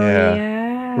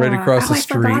right across the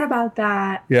street. I forgot about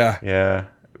that. Yeah. Yeah.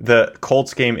 The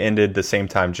Colts game ended the same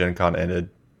time Gen Con ended.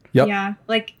 Yep. Yeah,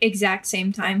 like exact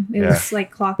same time. It was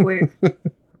like clockwork.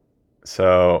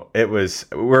 So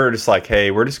we're just like,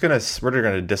 hey, we're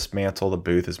gonna dismantle the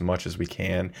booth as much as we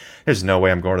can. There's no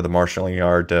way I'm going to the marshalling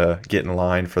yard to get in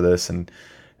line for this and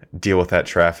deal with that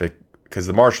traffic, because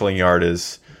the marshalling yard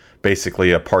is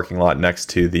basically a parking lot next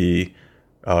to the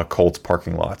Colts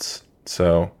parking lots.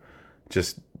 So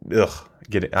just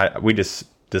we just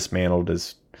dismantled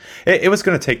it was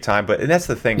going to take time, but that's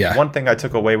the thing. Yeah. One thing I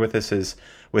took away with this is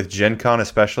with Gen Con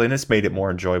especially, and it's made it more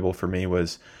enjoyable for me,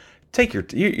 was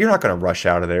you're not going to rush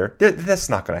out of there. That's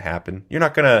not going to happen. You're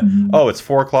not going to, oh, it's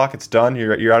 4:00, it's done.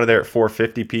 You're out of there at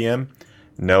 4:50 p.m.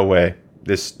 No way.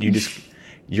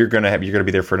 You're going to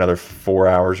be there for another 4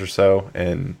 hours or so,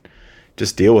 and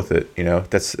just deal with it. You know,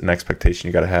 that's an expectation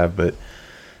you got to have. But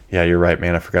yeah, you're right,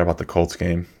 man. I forgot about the Colts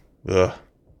game. Ugh.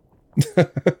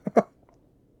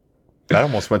 That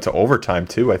almost went to overtime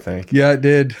too, I think. Yeah, it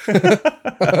did.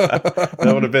 That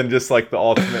would have been just like the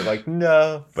ultimate, like,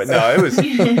 no. But no, it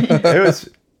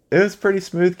was pretty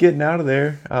smooth getting out of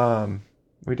there.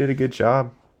 We did a good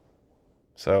job.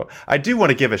 So I do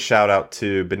want to give a shout out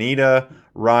to Benita,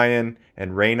 Ryan,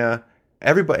 and Raina,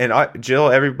 everybody, and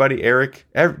Jill, everybody, Eric,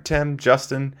 Tim,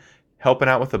 Justin, helping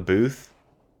out with the booth.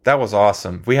 That was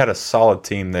awesome. We had a solid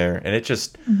team there, and it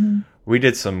just we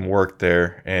did some work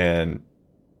there, and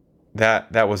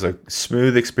that was a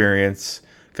smooth experience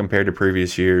compared to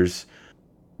previous years.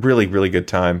 Really, really good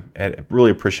time, and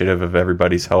really appreciative of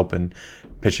everybody's help and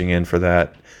pitching in for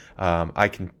that. I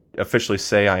can officially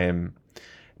say I am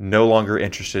no longer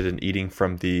interested in eating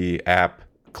from the app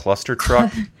Cluster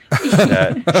Truck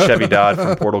that Chevy Dodd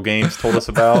from Portal Games told us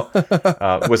about.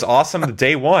 It was awesome. The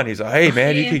day one, he's like, hey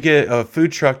man, you could get a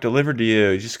food truck delivered to you.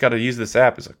 You just got to use this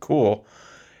app. It's like, cool.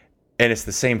 And it's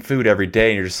the same food every day.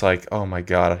 And you're just like, oh my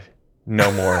God,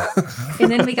 no more.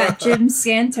 And then we got Jim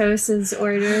Santos's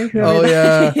order. Oh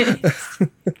yeah.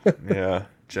 Yeah.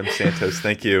 Jim Santos,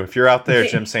 thank you. If you're out there,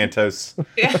 Jim Santos,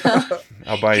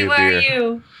 I'll buy you a beer. Who are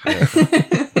you?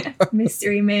 Yeah.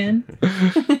 Mystery man.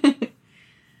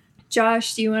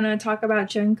 Josh, do you want to talk about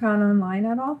Gen Con Online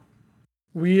at all?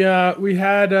 We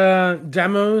had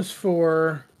demos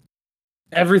for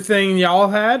everything y'all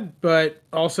had, but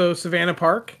also Savannah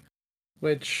Park,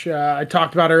 which I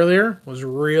talked about earlier, was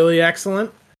really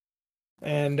excellent.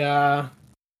 And I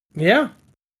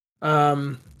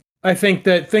think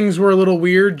that things were a little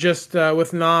weird just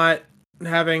with not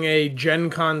having a Gen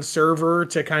Con server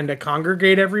to kind of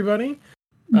congregate everybody.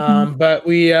 But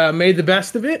we made the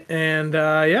best of it, and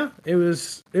it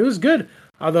was good.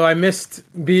 Although I missed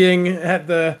being at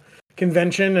the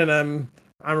convention, and I'm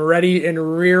I'm ready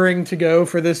and rearing to go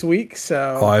for this week.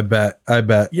 So Oh, I bet.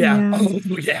 yeah. Yeah. Oh,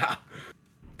 yeah.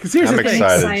 Because here's I'm the thing.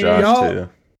 excited, Josh, too.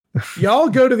 Y'all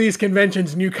go to these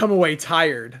conventions and you come away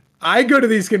tired. I go to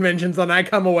these conventions and I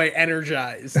come away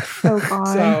energized. Oh God.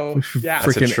 So yeah,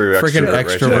 That's a true freaking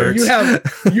extrovert.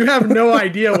 extroverts. you have no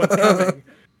idea what's coming.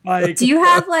 Like, Do you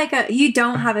have you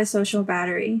don't have a social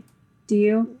battery? Do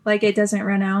you? Like it doesn't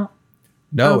run out?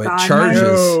 No, Oh, it God, charges.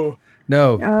 no.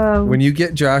 No, Oh. when you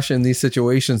get Josh in these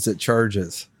situations, it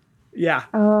charges. Yeah.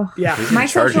 Oh. Yeah. He's in My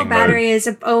social charging battery is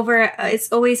over.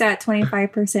 It's always at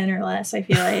 25% or less. I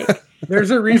feel like.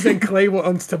 There's a reason Clay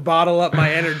wants to bottle up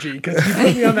my energy because you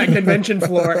put me on that convention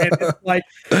floor and it's like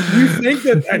you think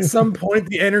that at some point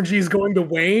the energy is going to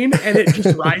wane and it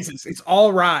just rises. It's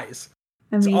all rise.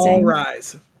 Amazing. It's all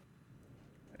rise.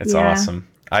 It's Yeah. awesome.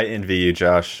 I envy you,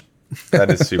 Josh.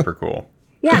 That is super cool.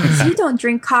 Yeah, because you don't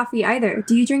drink coffee either.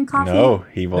 Do you drink coffee? No,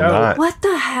 he will No. not. What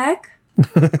the heck?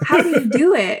 How do you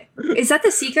do it? Is that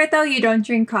the secret though? You don't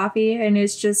drink coffee and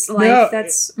it's just life No,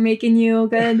 that's making you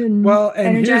good and Well,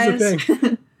 and energized? here's the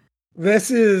thing.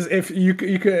 This is if you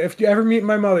ever meet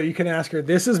my mother, you can ask her.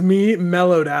 This is me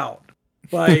mellowed out.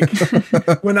 Like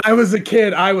when I was a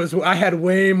kid, I had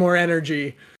way more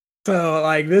energy. So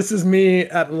like this is me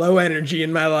at low energy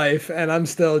in my life, and I'm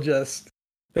still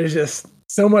there's just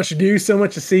so much to do, so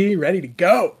much to see, ready to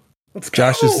go. Let's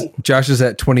go. Josh is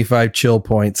at 25 chill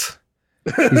points.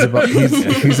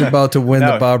 He's about to win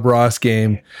No. the Bob Ross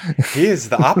game. He is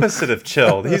the opposite of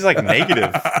chill. He's like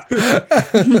negative.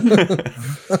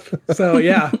 So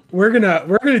yeah, we're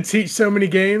gonna teach so many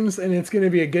games, and it's gonna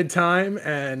be a good time.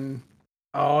 And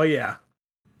oh yeah,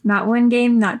 Not one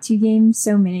game, not two games,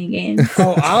 so many games.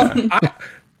 oh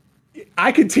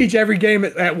I could teach every game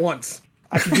at once.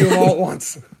 I could do them all at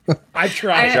once. I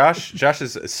tried. Josh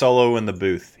is solo in the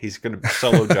booth. He's gonna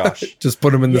solo Josh. Just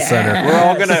put him in the Yeah. center.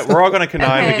 We're all gonna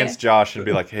connive Okay. against Josh and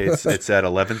be like, hey, it's at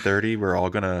 11:30. We're all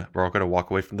gonna walk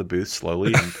away from the booth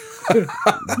slowly, and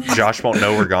Josh won't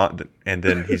know we're gone, and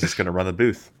then he's just gonna run the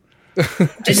booth.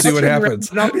 Just see what happens.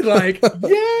 And I'll be like,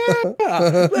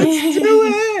 yeah, let's do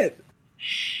it.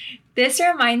 This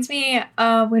reminds me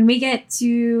of when we get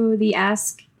to the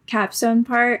Ask Capstone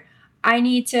part, I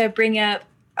need to bring up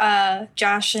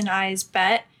Josh and I's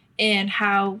bet and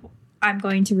how I'm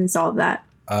going to resolve that.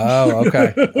 Oh,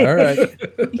 okay. All right.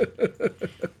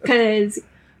 Because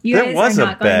you There guys was are a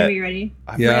not going to bet. be ready.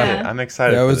 Yeah. I'm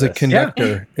excited. That was for a this.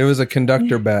 conductor. It was a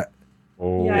conductor bet.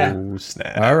 Oh Yeah.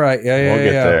 snap! All right. Yeah. We'll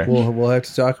get there. We'll have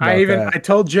to talk about I that.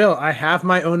 told Jill I have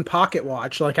my own pocket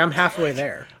watch. Like I'm halfway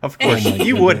there. Of course, Oh my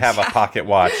you would goodness. have a pocket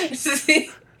watch.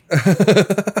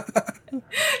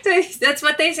 That's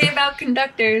what they say about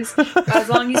conductors. As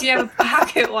long as you have a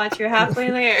pocket watch, you're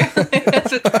halfway there.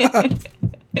 That's what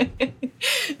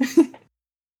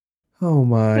Oh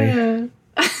my.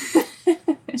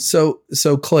 So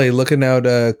Clay, looking out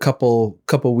a couple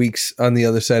weeks on the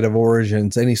other side of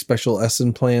Origins, any special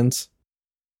Essen plans?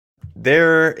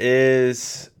 There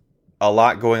is a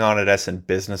lot going on at Essen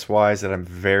business wise that I'm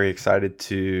very excited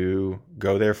to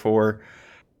go there for.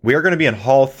 We are going to be in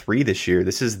Hall 3 this year.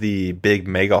 This is the big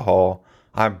mega hall.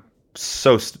 I'm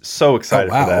so excited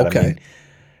Oh, wow, for that. okay. I mean,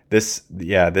 this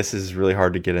is really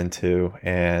hard to get into,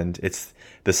 and it's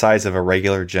the size of a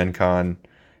regular Gen Con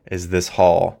is this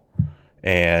hall.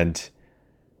 And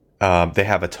they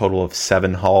have a total of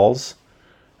 7 halls,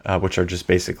 which are just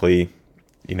basically,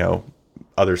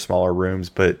 other smaller rooms.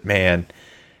 But man,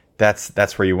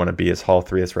 that's where you want to be is Hall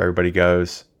 3. That's where everybody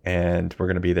goes. And we're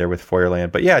going to be there with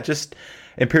Feuerland. But yeah, just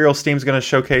Imperial Steam's going to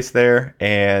showcase there.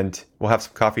 And we'll have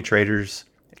some coffee traders.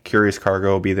 Curious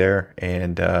Cargo will be there.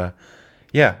 And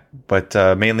but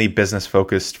mainly business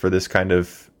focused for this kind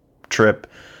of trip.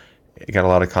 Got a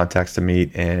lot of contacts to meet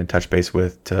and touch base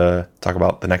with to talk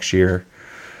about the next year.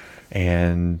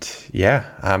 And yeah,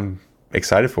 I'm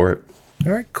excited for it.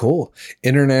 All right, cool.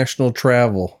 International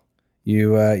travel.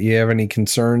 You have any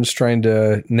concerns trying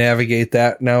to navigate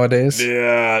that nowadays?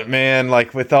 Yeah, man,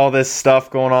 like with all this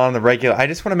stuff going on, I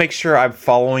just want to make sure I'm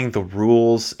following the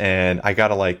rules, and I got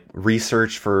to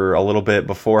research for a little bit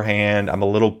beforehand. I'm a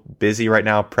little busy right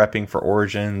now prepping for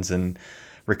Origins and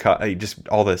just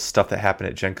all the stuff that happened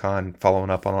at Gen Con, following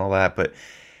up on all that. But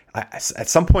at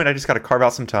some point, I just got to carve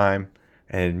out some time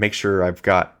and make sure I've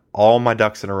got all my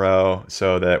ducks in a row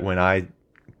so that when I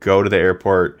go to the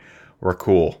airport, we're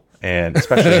cool. And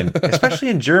especially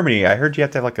in Germany, I heard you have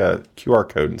to have a QR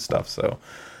code and stuff. So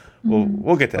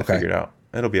we'll get that figured out.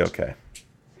 It'll be okay.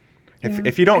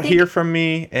 If you don't hear from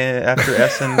me after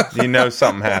Essen,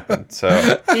 something happened. So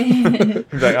you're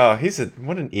like, oh,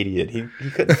 what an idiot. He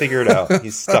couldn't figure it out.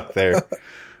 He's stuck there.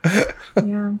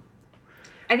 Yeah.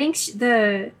 I think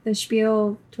the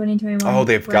Spiel 2021. Oh,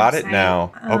 they've got it website,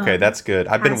 now. Okay, that's good.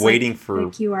 I've been has, waiting like, for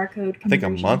the QR code. I think a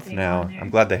conversion month thing now. on there I'm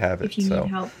glad they have it. if you So need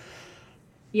help.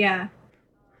 Yeah,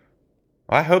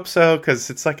 I hope so because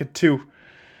it's like a 2.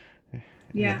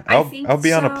 yeah. I I'll think I'll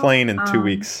be on a so, plane in 2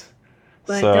 weeks.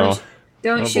 But So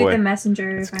don't oh shoot boy. the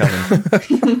messenger. It's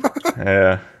if I'm wrong.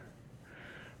 yeah.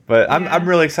 But Yeah. I'm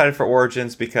really excited for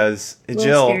Origins because little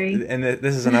Jill, scary. and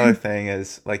this is another thing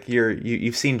is like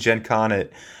you've seen Gen Con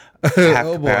at half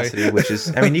Oh, boy. capacity, which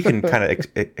is I mean you can kind of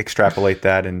extrapolate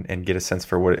that and get a sense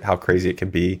for how crazy it can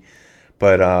be,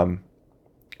 but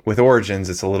with Origins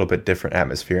it's a little bit different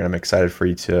atmosphere, and I'm excited for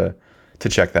you to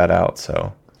check that out.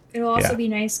 So It'll also Yeah. be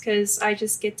nice because I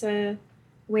just get to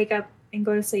wake up and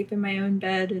go to sleep in my own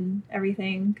bed and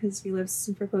everything because we live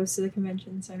super close to the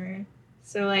convention center.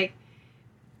 So Eric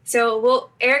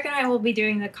and I will be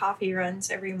doing the coffee runs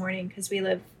every morning because we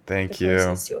live thank the you.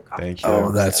 closest to a coffee Thank shop. you.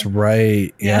 Oh, that's So-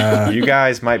 right. Yeah. Yeah. You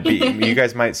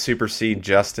guys might supersede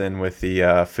Justin with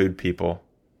the food people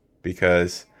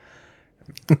because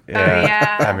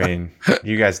yeah. I mean,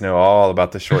 you guys know all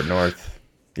about the short north.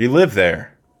 You live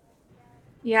there.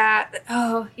 Yeah.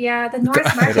 Oh, yeah. The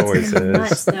North Market's always gonna be is.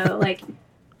 nuts, though. Like,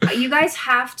 you guys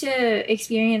have to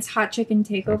experience Hot Chicken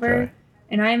Takeover, Okay.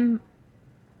 and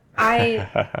I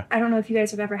don't know if you guys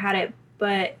have ever had it,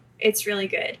 but it's really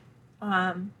good.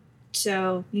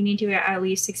 So you need to at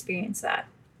least experience that.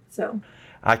 So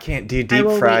I can't do I deep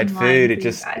will fried wait in line food. for It you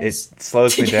just guys it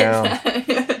slows to me get down.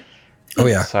 that. Oh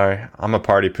yeah. Sorry, I'm a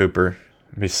party pooper.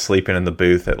 I'll be sleeping in the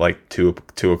booth at like 2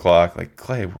 o'clock. Like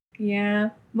Clay, Yeah.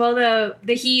 Well,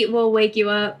 the heat will wake you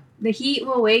up. The heat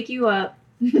will wake you up.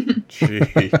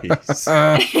 jeez.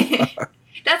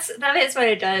 That is what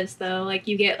it does, though. Like,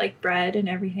 you get like bread and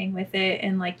everything with it,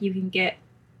 and like you can get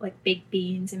like baked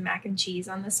beans and mac and cheese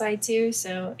on the side too.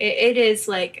 So it is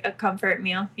like a comfort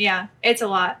meal. Yeah, it's a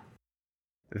lot.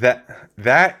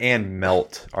 That and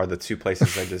Melt are the 2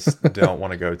 places I just don't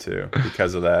want to go to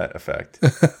because of that effect.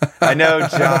 I know,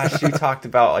 Josh, you talked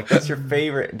about like that's your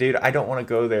favorite, dude. I don't want to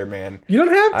go there, man. You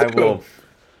don't have I to. will.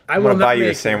 I I'm will gonna not buy you a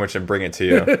make sandwich and bring it to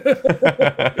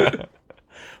you.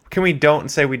 Can we don't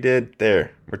say we did?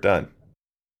 There, we're done.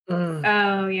 Mm,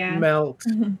 Oh yeah. melt.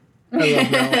 I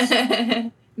love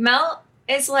Melt. Melt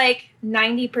is like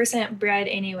 90% bread,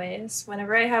 anyways.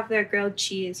 Whenever I have their grilled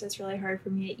cheese, it's really hard for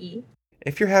me to eat.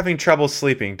 If you're having trouble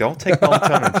sleeping, don't take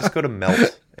melatonin. Just go to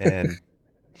Melt, and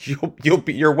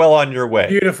you're well on your way.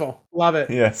 Beautiful. Love it.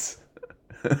 Yes.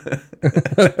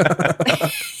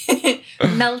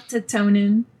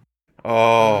 Melatonin.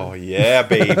 Oh yeah,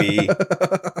 baby.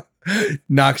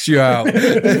 Knocks you out.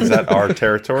 Is that our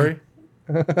territory?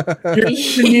 You're going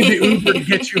to need the Uber to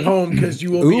get you home because you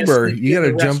will be Uber, asleep you in got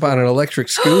to the jump on restaurant. an electric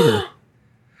scooter.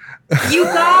 You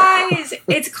guys,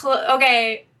 it's close.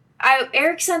 Okay,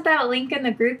 Eric sent that link in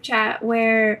the group chat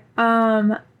where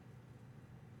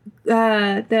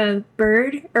the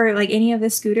Bird or like any of the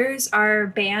scooters are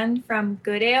banned from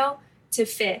Goodale to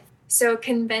Fifth. So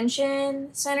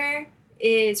Convention Center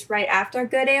is right after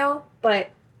Goodale, but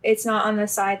it's not on the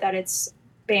side that it's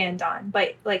banned on.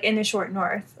 But like in the Short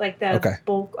North, like the Okay.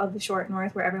 bulk of the Short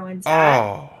North where everyone's at,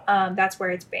 Oh, that's where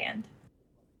it's banned.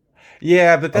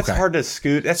 yeah, but that's Okay. hard to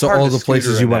scoot. That's So hard all to the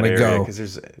places scooter you in that wanna area go,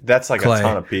 because that's like Clay. a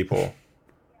ton of people.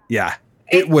 Yeah,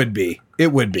 it would be.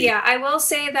 It would be. Yeah, I will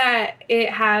say that it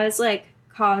has like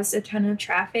caused a ton of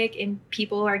traffic and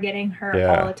people are getting hurt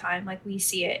Yeah. all the time. Like we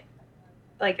see it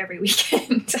like every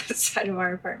weekend outside of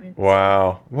our apartment.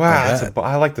 Wow, I bet.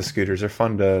 I like the scooters. They're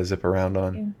fun to zip around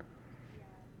on.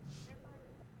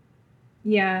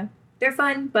 Yeah, they're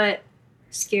fun, but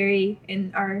scary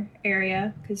in our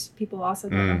area because people also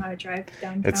don't know how to drive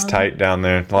downtown. It's tight down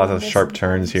there. A lot of Yes, sharp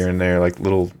turns sometimes. here and there, like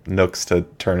little nooks to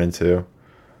turn into.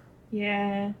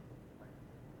 Yeah.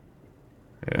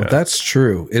 Yeah. Well, that's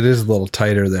true. It is a little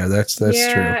tighter there. That's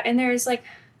yeah, true. and there's like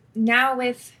now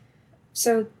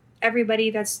so everybody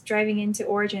that's driving into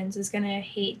Origins is gonna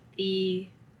hate the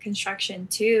construction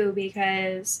too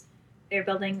because they're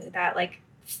building that like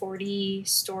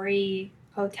 40-story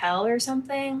hotel or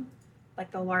something,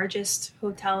 like the largest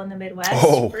hotel in the Midwest.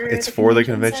 Oh, it's for the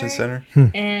convention center.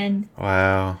 And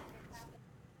Wow.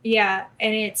 yeah,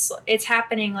 and it's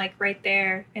happening like right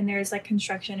there, and there's like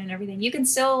construction and everything. You can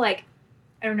still like,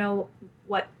 I don't know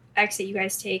what exit you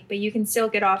guys take, but you can still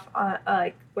get off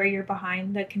like where you're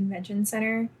behind the convention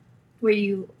center,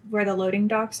 where the loading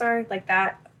docks are. Like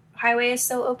that highway is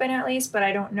still open at least, but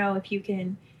I don't know if you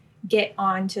can get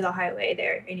onto the highway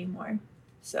there anymore.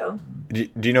 So Do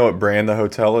you know what brand the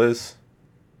hotel is?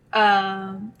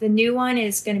 the new one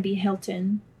is going to be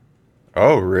Hilton.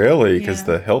 Oh, really? Because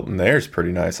Yeah. the Hilton there is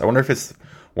pretty nice. I wonder if it's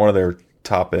one of their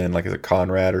top end? Like, is it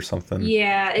Conrad or something?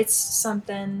 Yeah, it's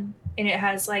something, and it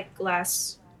has like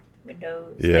glass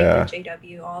windows, Yeah. like the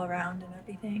JW all around and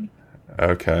everything.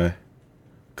 Okay.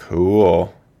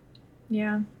 Cool.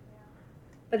 Yeah,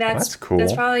 but That's cool.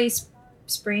 That's probably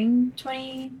spring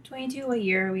 2022. What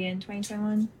year are we in?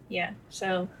 2021. Yeah.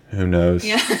 So. Who knows?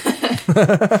 Yeah.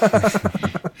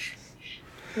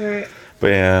 we're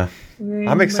But in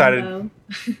I'm excited. limbo.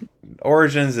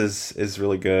 Origins is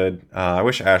really good. I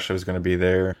wish Ashley was going to be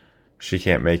there. She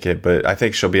can't make it, but I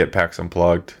think she'll be at PAX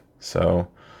Unplugged. So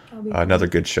another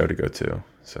good show to go to.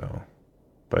 So,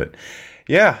 but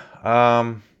yeah,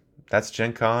 that's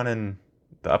Gen Con and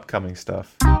the upcoming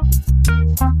stuff.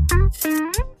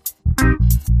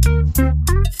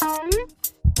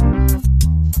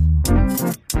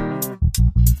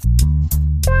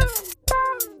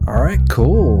 All right,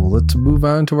 cool. Let's move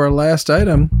on to our last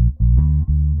item.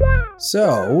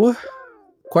 So,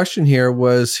 question here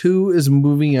was, who is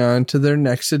moving on to their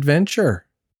next adventure?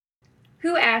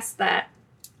 Who asked that?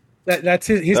 That's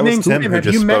his That was name's Tim Tim. who Have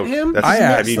just you met spoke. him? That's- I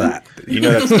asked have you- that. You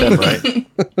know that's Tim,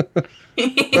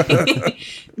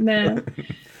 right? No.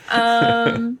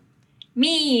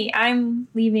 Me, I'm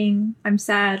leaving. I'm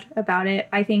sad about it.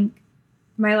 I think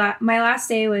my last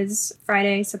day was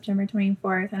Friday, September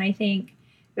 24th, and I think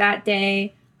that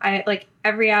day, I like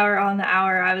every hour on the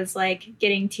hour, I was like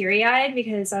getting teary-eyed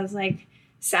because I was like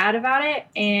sad about it.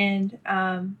 And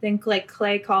then like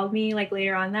Clay called me like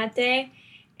later on that day,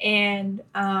 and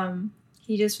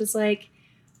he just was like,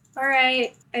 all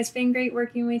right, it's been great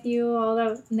working with you, all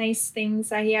the nice things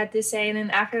that he had to say. And then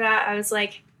after that, I was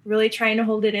like really trying to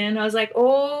hold it in. I was like,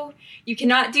 oh, you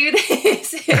cannot do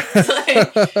this.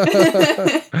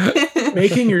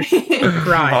 Making your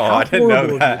cry. Oh, How I didn't know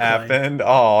horrible that of you, Clay. happened.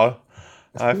 Oh,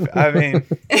 I mean,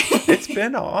 it's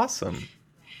been awesome.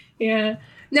 Yeah.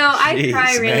 No, I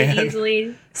cry Jeez, really man.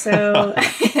 easily. So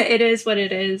it is what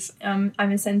it is. I'm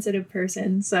a sensitive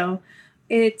person. So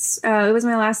it was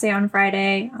my last day on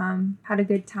Friday. Had a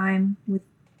good time with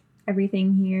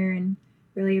everything here and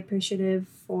really appreciative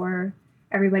for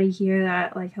everybody here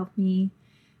that like helped me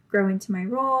grow into my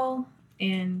role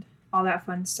and all that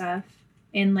fun stuff.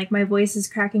 And like my voice is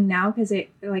cracking now because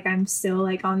I'm still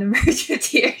like on the verge of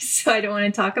tears, so I don't want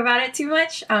to talk about it too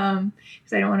much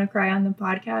because I don't want to cry on the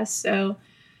podcast. So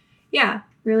yeah,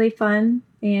 really fun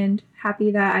and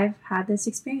happy that I've had this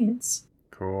experience.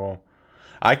 Cool.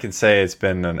 I can say it's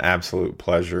been an absolute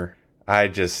pleasure.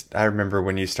 I remember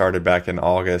when you started back in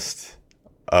August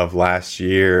of last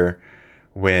year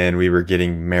when we were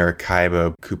getting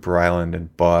Maracaibo, Cooper Island,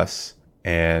 and Bus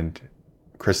and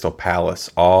Crystal Palace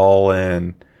all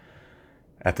in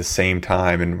at the same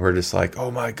time, and we're just like,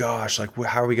 oh my gosh, like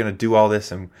how are we going to do all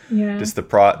this? And Yeah. just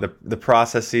the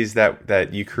processes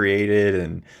that you created,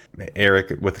 and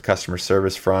Eric with the customer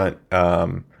service front,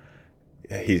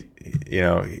 he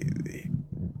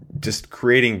just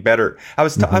creating better. I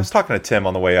was talking to Tim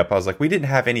on the way up. I was like, we didn't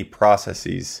have any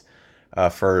processes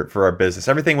for our business.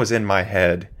 Everything was in my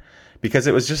head because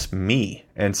it was just me,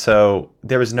 and so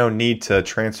there was no need to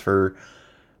transfer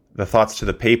the thoughts to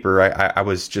the paper. I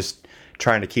was just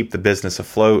trying to keep the business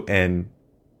afloat and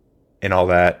all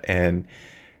that, and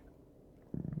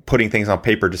putting things on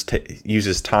paper just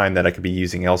uses time that I could be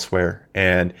using elsewhere.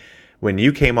 And when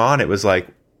you came on, it was like,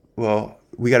 well,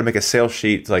 we got to make a sales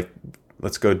sheet. It's like,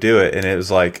 let's go do it. And it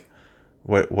was like,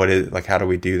 what is, like, how do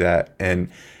we do that? And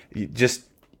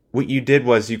what you did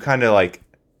was you kind of like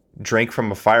drank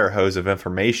from a fire hose of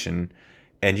information,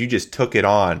 and you just took it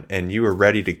on, and you were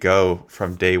ready to go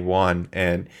from day one.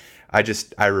 And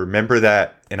I remember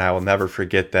that, and I will never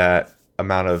forget that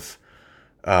amount of,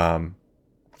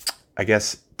 I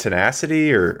guess,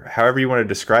 tenacity, or however you want to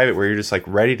describe it, where you're just like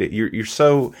ready to, you're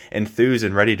so enthused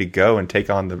and ready to go and take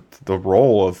on the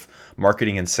role of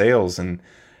marketing and sales. And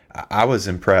I was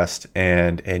impressed,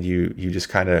 and you just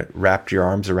kind of wrapped your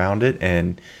arms around it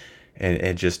and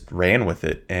just ran with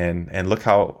it. And look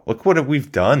what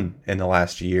we've done in the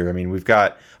last year. I mean, we've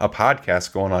got a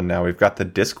podcast going on now. We've got the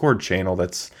Discord channel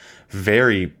that's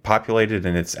very populated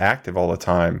and it's active all the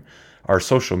time. Our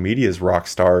social media is rock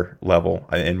star level,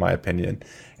 in my opinion.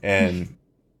 And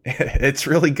it's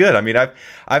really good. I mean,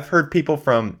 I've heard people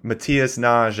from Matthias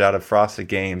Naj out of Frosted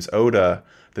Games, Oda,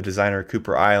 the designer of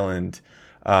Cooper Island,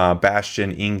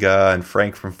 Bastian, Inga, and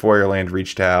Frank from Feuerland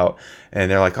reached out, and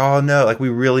they're like, oh no, like we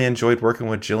really enjoyed working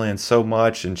with Jillian so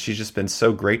much, and she's just been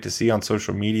so great to see on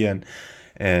social media,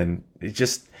 and it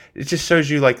just shows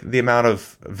you like the amount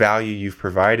of value you've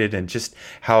provided, and just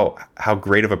how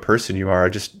great of a person you are. I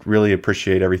just really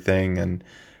appreciate everything, and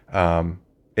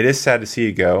it is sad to see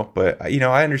you go, but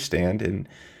I understand, and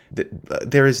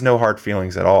there is no hard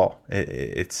feelings at all.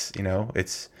 It's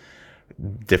it's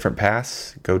different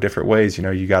paths, go different ways.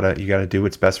 You gotta do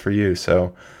what's best for you.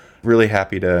 So really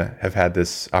happy to have had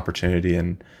this opportunity,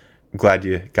 and I'm glad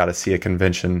you got to see a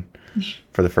convention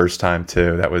for the first time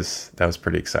too. That was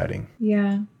pretty exciting.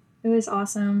 Yeah, it was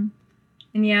awesome.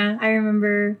 And yeah, I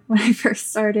remember when I first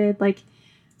started,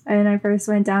 and I first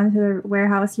went down to the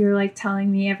warehouse, you were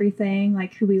telling me everything,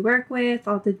 who we work with,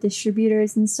 all the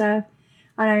distributors and stuff.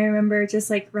 And I remember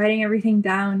just writing everything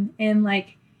down. And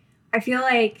I feel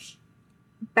like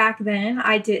back then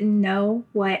I didn't know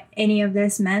what any of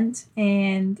this meant.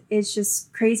 And it's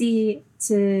just crazy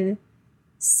to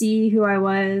see who I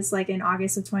was in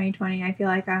August of 2020. I feel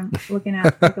like I'm looking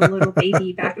at a little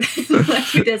baby back then,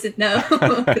 who doesn't know.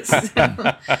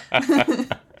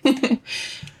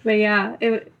 But yeah,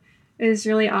 it was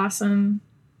really awesome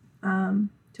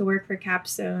to work for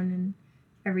Capstone and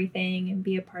everything, and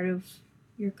be a part of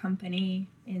your company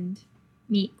and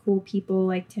meet cool people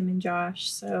like Tim and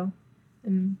Josh. So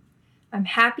I'm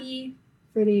happy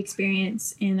for the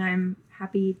experience, and I'm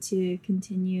happy to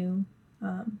continue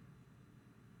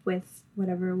with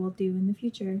whatever we'll do in the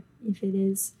future. If it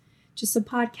is just a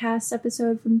podcast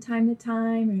episode from time to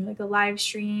time, or a live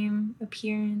stream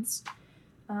appearance,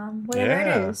 whatever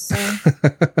it is. So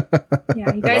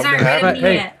yeah, you guys aren't rid of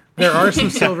me yet. There are some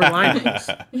silver linings.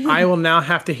 I will now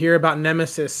have to hear about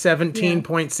Nemesis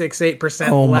 17.68%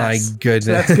 Oh less. my goodness.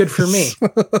 So that's good for me.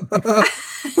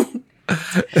 I'm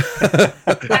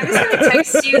just going to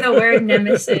text you the word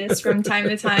Nemesis from time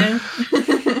to time.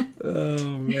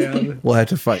 Oh, man. We'll have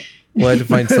to find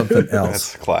something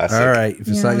else. That's classic. All right. If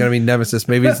it's not going to be Nemesis,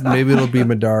 maybe it'll be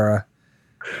Madara.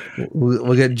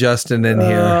 We'll get Justin in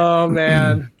here. Oh,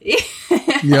 man.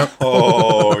 Yep.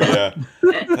 Oh, yeah.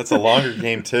 That's a longer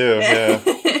game, too. Yeah.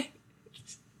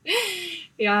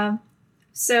 Yeah.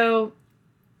 So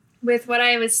with what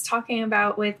I was talking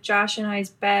about with Josh and I's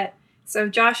bet, so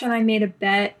Josh and I made a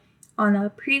bet on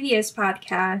a previous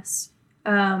podcast.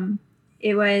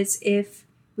 It was if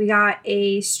we got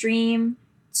a stream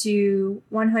to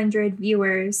 100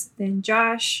 viewers, then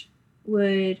Josh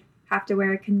would have to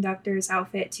wear a conductor's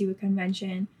outfit to a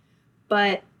convention.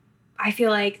 But I feel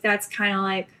like that's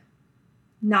kind of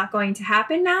not going to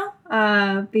happen now,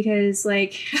 because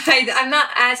I'm not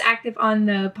as active on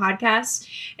the podcast,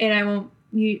 and I won't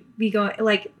be going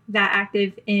that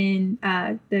active in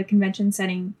the convention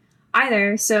setting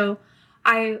either. So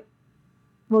I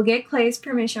will get Clay's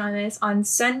permission on this. On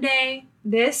Sunday,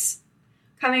 this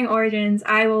coming Origins,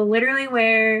 I will literally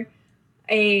wear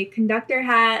a conductor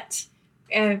hat,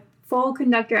 a full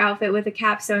conductor outfit with a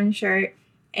Capstone shirt,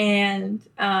 and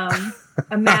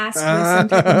a mask with some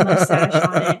type of mustache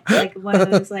on it, one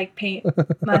of those paint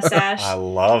mustache. I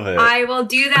love it. I will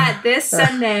do that this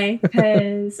Sunday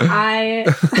because I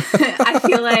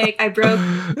feel like I broke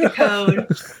the code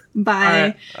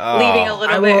by leaving a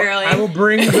little bit early. I will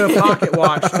bring the pocket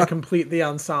watch to complete the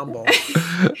ensemble.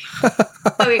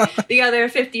 The other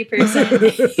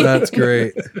 50%. That's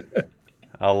great.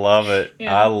 I love it.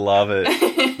 Yeah. I love it.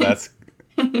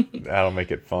 That'll make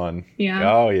it fun.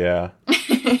 Yeah. Oh, yeah.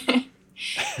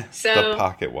 So the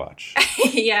pocket watch.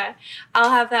 Yeah,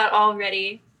 I'll have that all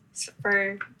ready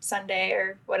for Sunday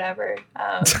or whatever,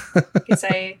 because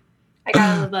I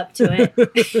gotta live up to it.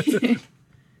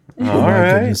 All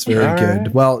right. Goodness, very all good.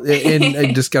 Right. Well, and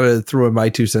I just got to throw in my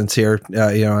 2 cents here,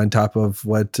 on top of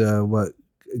what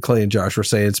Clay and Josh were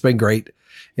saying. It's been great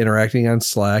interacting on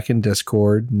Slack and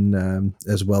Discord, and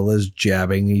as well as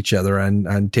jabbing each other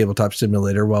on Tabletop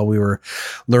Simulator while we were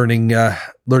learning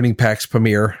PAX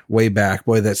Premiere way back.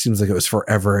 Boy, that seems like it was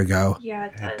forever ago. Yeah,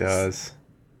 it does.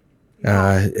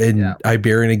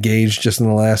 Iberian engaged just in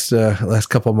the last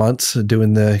couple months,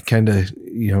 doing the kind of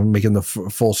making the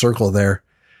full circle there.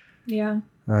 Yeah.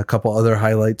 A couple other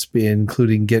highlights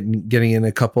including getting in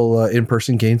a couple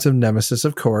in-person games of Nemesis,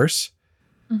 of course.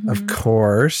 Mm-hmm. Of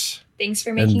course. Thanks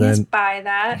for making us buy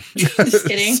that. Just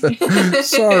kidding.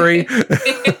 Sorry.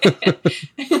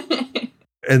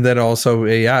 And then also,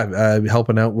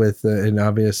 helping out with, and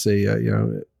obviously,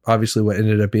 obviously what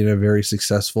ended up being a very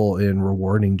successful and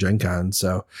rewarding Gen Con.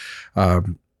 So,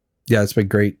 it's been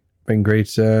great. Been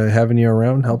great having you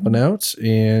around, helping out.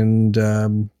 And,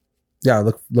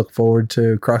 look forward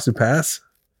to crossing paths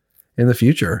in the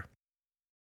future.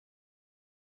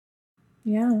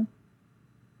 Yeah.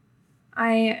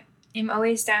 I am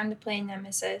always down to play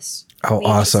Nemesis. Oh,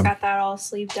 awesome. We just got that all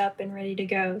sleeved up and ready to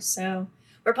go. So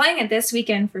we're playing it this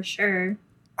weekend for sure.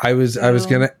 I was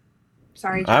gonna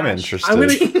Sorry, Josh. I'm interested. I'm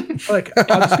gonna like.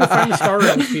 I'll just go find the Star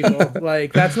Realms people.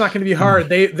 Like that's not gonna be hard.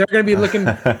 They're gonna be looking.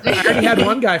 I already had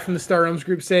one guy from the Star Realms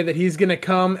group say that he's gonna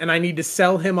come and I need to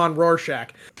sell him on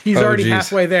Rorschach. He's already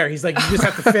halfway there. He's like, you just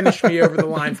have to finish me over the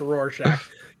line for Rorschach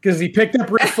because he picked up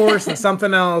Rift Force and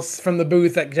something else from the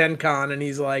booth at Gen Con, and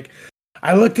he's like,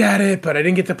 I looked at it, but I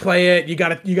didn't get to play it. You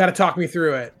gotta talk me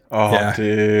through it. Oh, Yeah.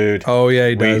 dude. Oh yeah,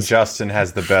 he does. Justin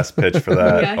has the best pitch for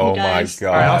that. Yeah, he oh my does. god.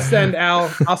 All right, I'll send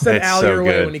Al. I'll send It's Al so your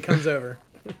way good. when he comes over.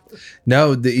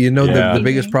 No, Yeah. the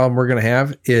biggest problem we're gonna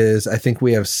have is I think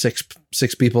we have six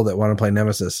people that want to play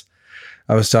Nemesis.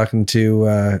 I was talking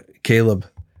to Caleb,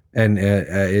 and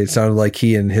it sounded like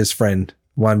he and his friend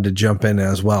wanted to jump in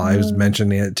as well. I was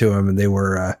mentioning it to him, and they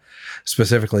were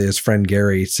specifically his friend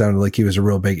Gary. It sounded like he was a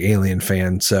real big Alien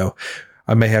fan, so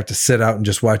I may have to sit out and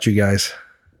just watch you guys.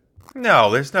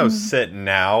 No, there's no sitting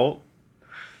out.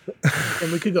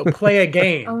 And we could go play a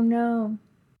game. Oh no.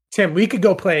 Tim, we could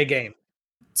go play a game.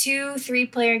 2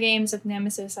 3-player games of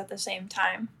Nemesis at the same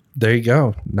time. There you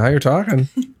go. Now you're talking.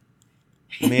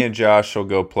 Me and Josh will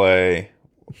go play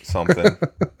something.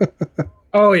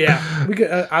 Oh yeah, we could.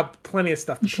 Plenty of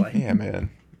stuff to play. Yeah, man.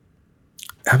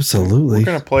 Absolutely. We're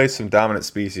gonna play some Dominant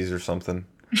Species or something.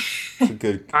 It's a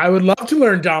good. I would love to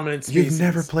learn Dominant Species. You've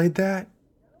never played that?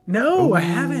 No, I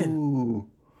haven't. Ooh.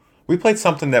 We played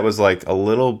something that was like a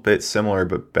little bit similar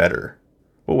but better.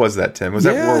 What was that, Tim? Was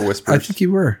that War Whispers? I think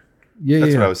you were. Yeah,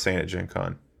 That's yeah. what I was saying at Gen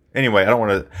Con. Anyway, I don't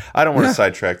want to Yeah.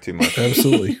 sidetrack too much.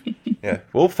 Absolutely. Yeah,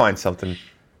 we'll find something.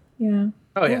 Yeah.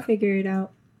 Oh We'll yeah. figure it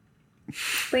out.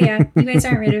 But yeah, you guys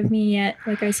aren't rid of me yet,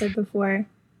 like I said before.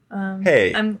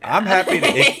 Hey, I'm happy to,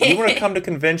 if you want to come to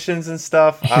conventions and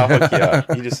stuff, I'll hook you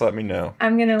up. You just let me know.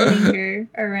 I'm gonna linger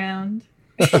around.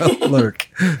 Lurk.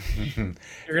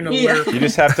 You're gonna Yeah. lurk. You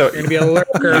just have to. You're gonna be a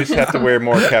lurker. You just have to wear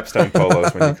more Capstone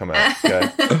polos when you come out. Okay?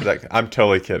 Like, I'm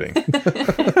totally kidding.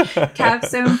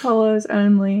 Capstone polos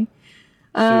only.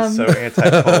 She's so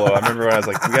anti-polo. I remember when I was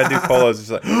like, "We gotta do polos."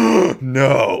 She's like,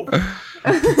 "No."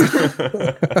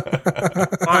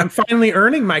 I'm finally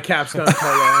earning my capstone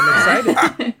polo. I'm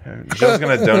excited. Jill's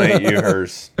gonna donate you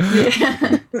hers.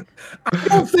 Yeah. I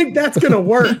don't think that's gonna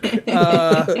work.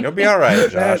 You'll be all right,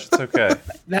 Josh. It's okay.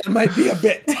 That might be a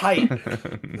bit tight.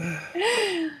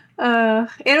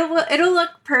 It'll look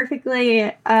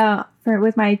perfectly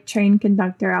with my train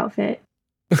conductor outfit.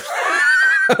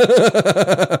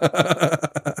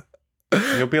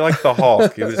 You'll be like the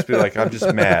Hulk. You'll just be like, "I'm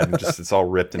just mad. It's all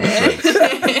ripped into shreds.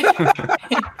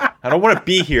 I don't want to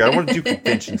be here. I don't want to do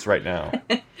conventions right now."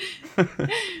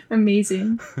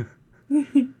 Amazing.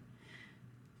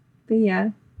 But yeah.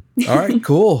 All right,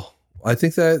 cool. I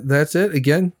think that's it.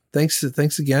 Again, thanks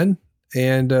again,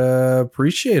 and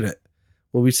appreciate it.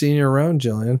 We'll be seeing you around,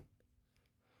 Jillian.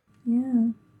 Yeah.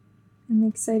 I'm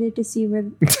excited to see where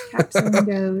Capstone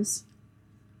goes.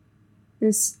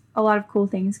 There's a lot of cool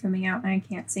things coming out, and I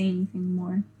can't say anything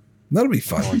more. That'll be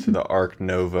Going fun. to the Arc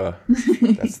Nova.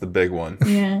 That's the big one.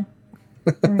 Yeah.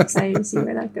 I'm excited to see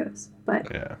where that goes. But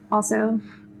Yeah. also,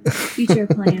 future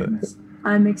plans.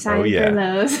 I'm excited Oh, yeah. for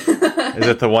those. Is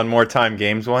it the One More Time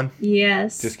Games one?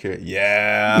 Yes. Just curious.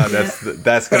 Yeah,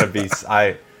 that's gonna be.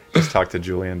 I just talked to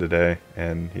Julian today,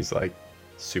 and he's like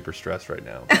super stressed right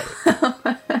now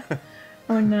about it.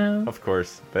 Oh no. Of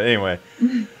course. But anyway,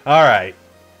 all right.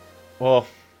 Well,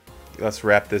 let's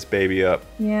wrap this baby up.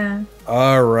 Yeah.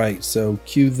 All right, so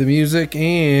cue the music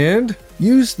and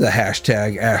use the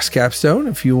hashtag AskCapstone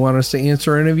if you want us to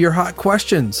answer any of your hot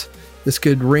questions. This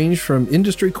could range from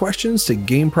industry questions to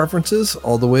game preferences,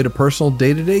 all the way to personal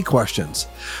day-to-day questions.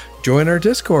 Join our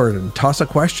Discord and toss a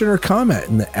question or comment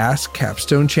in the Ask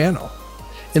Capstone channel.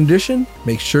 In addition,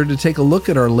 make sure to take a look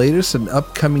at our latest and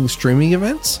upcoming streaming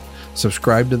events.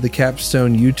 Subscribe to the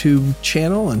Capstone YouTube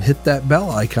channel and hit that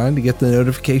bell icon to get the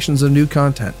notifications of new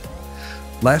content.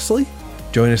 Lastly,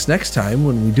 join us next time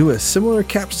when we do a similar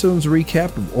Capstones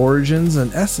recap of Origins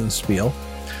and Essence Spiel,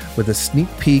 with a sneak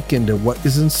peek into what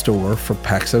is in store for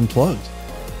PAX Unplugged.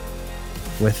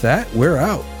 With that, we're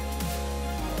out.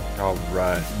 All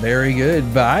right. Very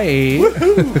good. Bye.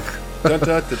 Dun, dun,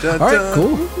 dun, dun, All right, dun.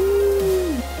 cool.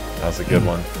 That was a good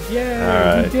one. Yeah,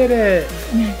 All right. we did it.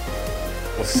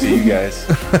 We'll see you guys.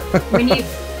 When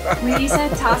you said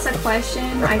toss a question,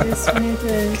 I just wanted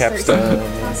to Capstone. start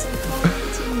saying, toss a coin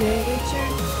to your Witcher,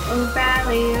 oh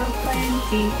valley of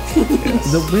plenty.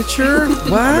 Yes. The Witcher?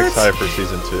 I'm What? excited for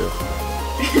season 2.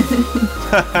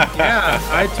 Yeah,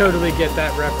 I totally get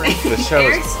that reference. The show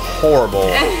is Eric's- horrible.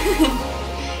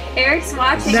 Eric's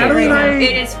watching it Natalie right and now.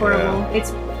 I- It is horrible.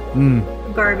 It's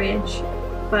garbage.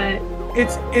 But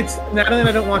It's Natalie and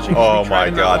I don't watch it. Oh We try my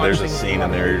to not god, watch there's a things scene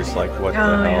in there. You're just like, what the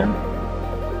Oh, hell? yeah.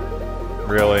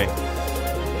 Really?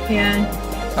 Yeah.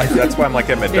 That's why I'm like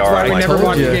at It's Madara. why I'm we like, never told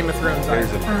watched you. Game of Thrones.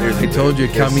 there's I told you,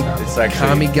 it's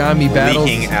actually Kamigami battles.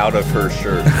 leaking out of her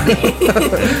shirt.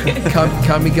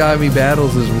 Kamigami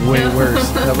battles is way worse.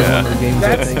 That was one of the games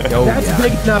I think. Oh, That's yeah.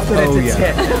 big enough that Oh, it's a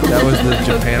yeah. hit. That was the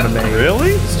Japanime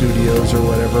Really? Studios or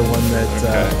whatever one that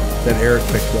Okay. that Eric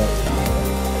picked up.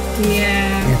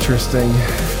 Yeah. Interesting.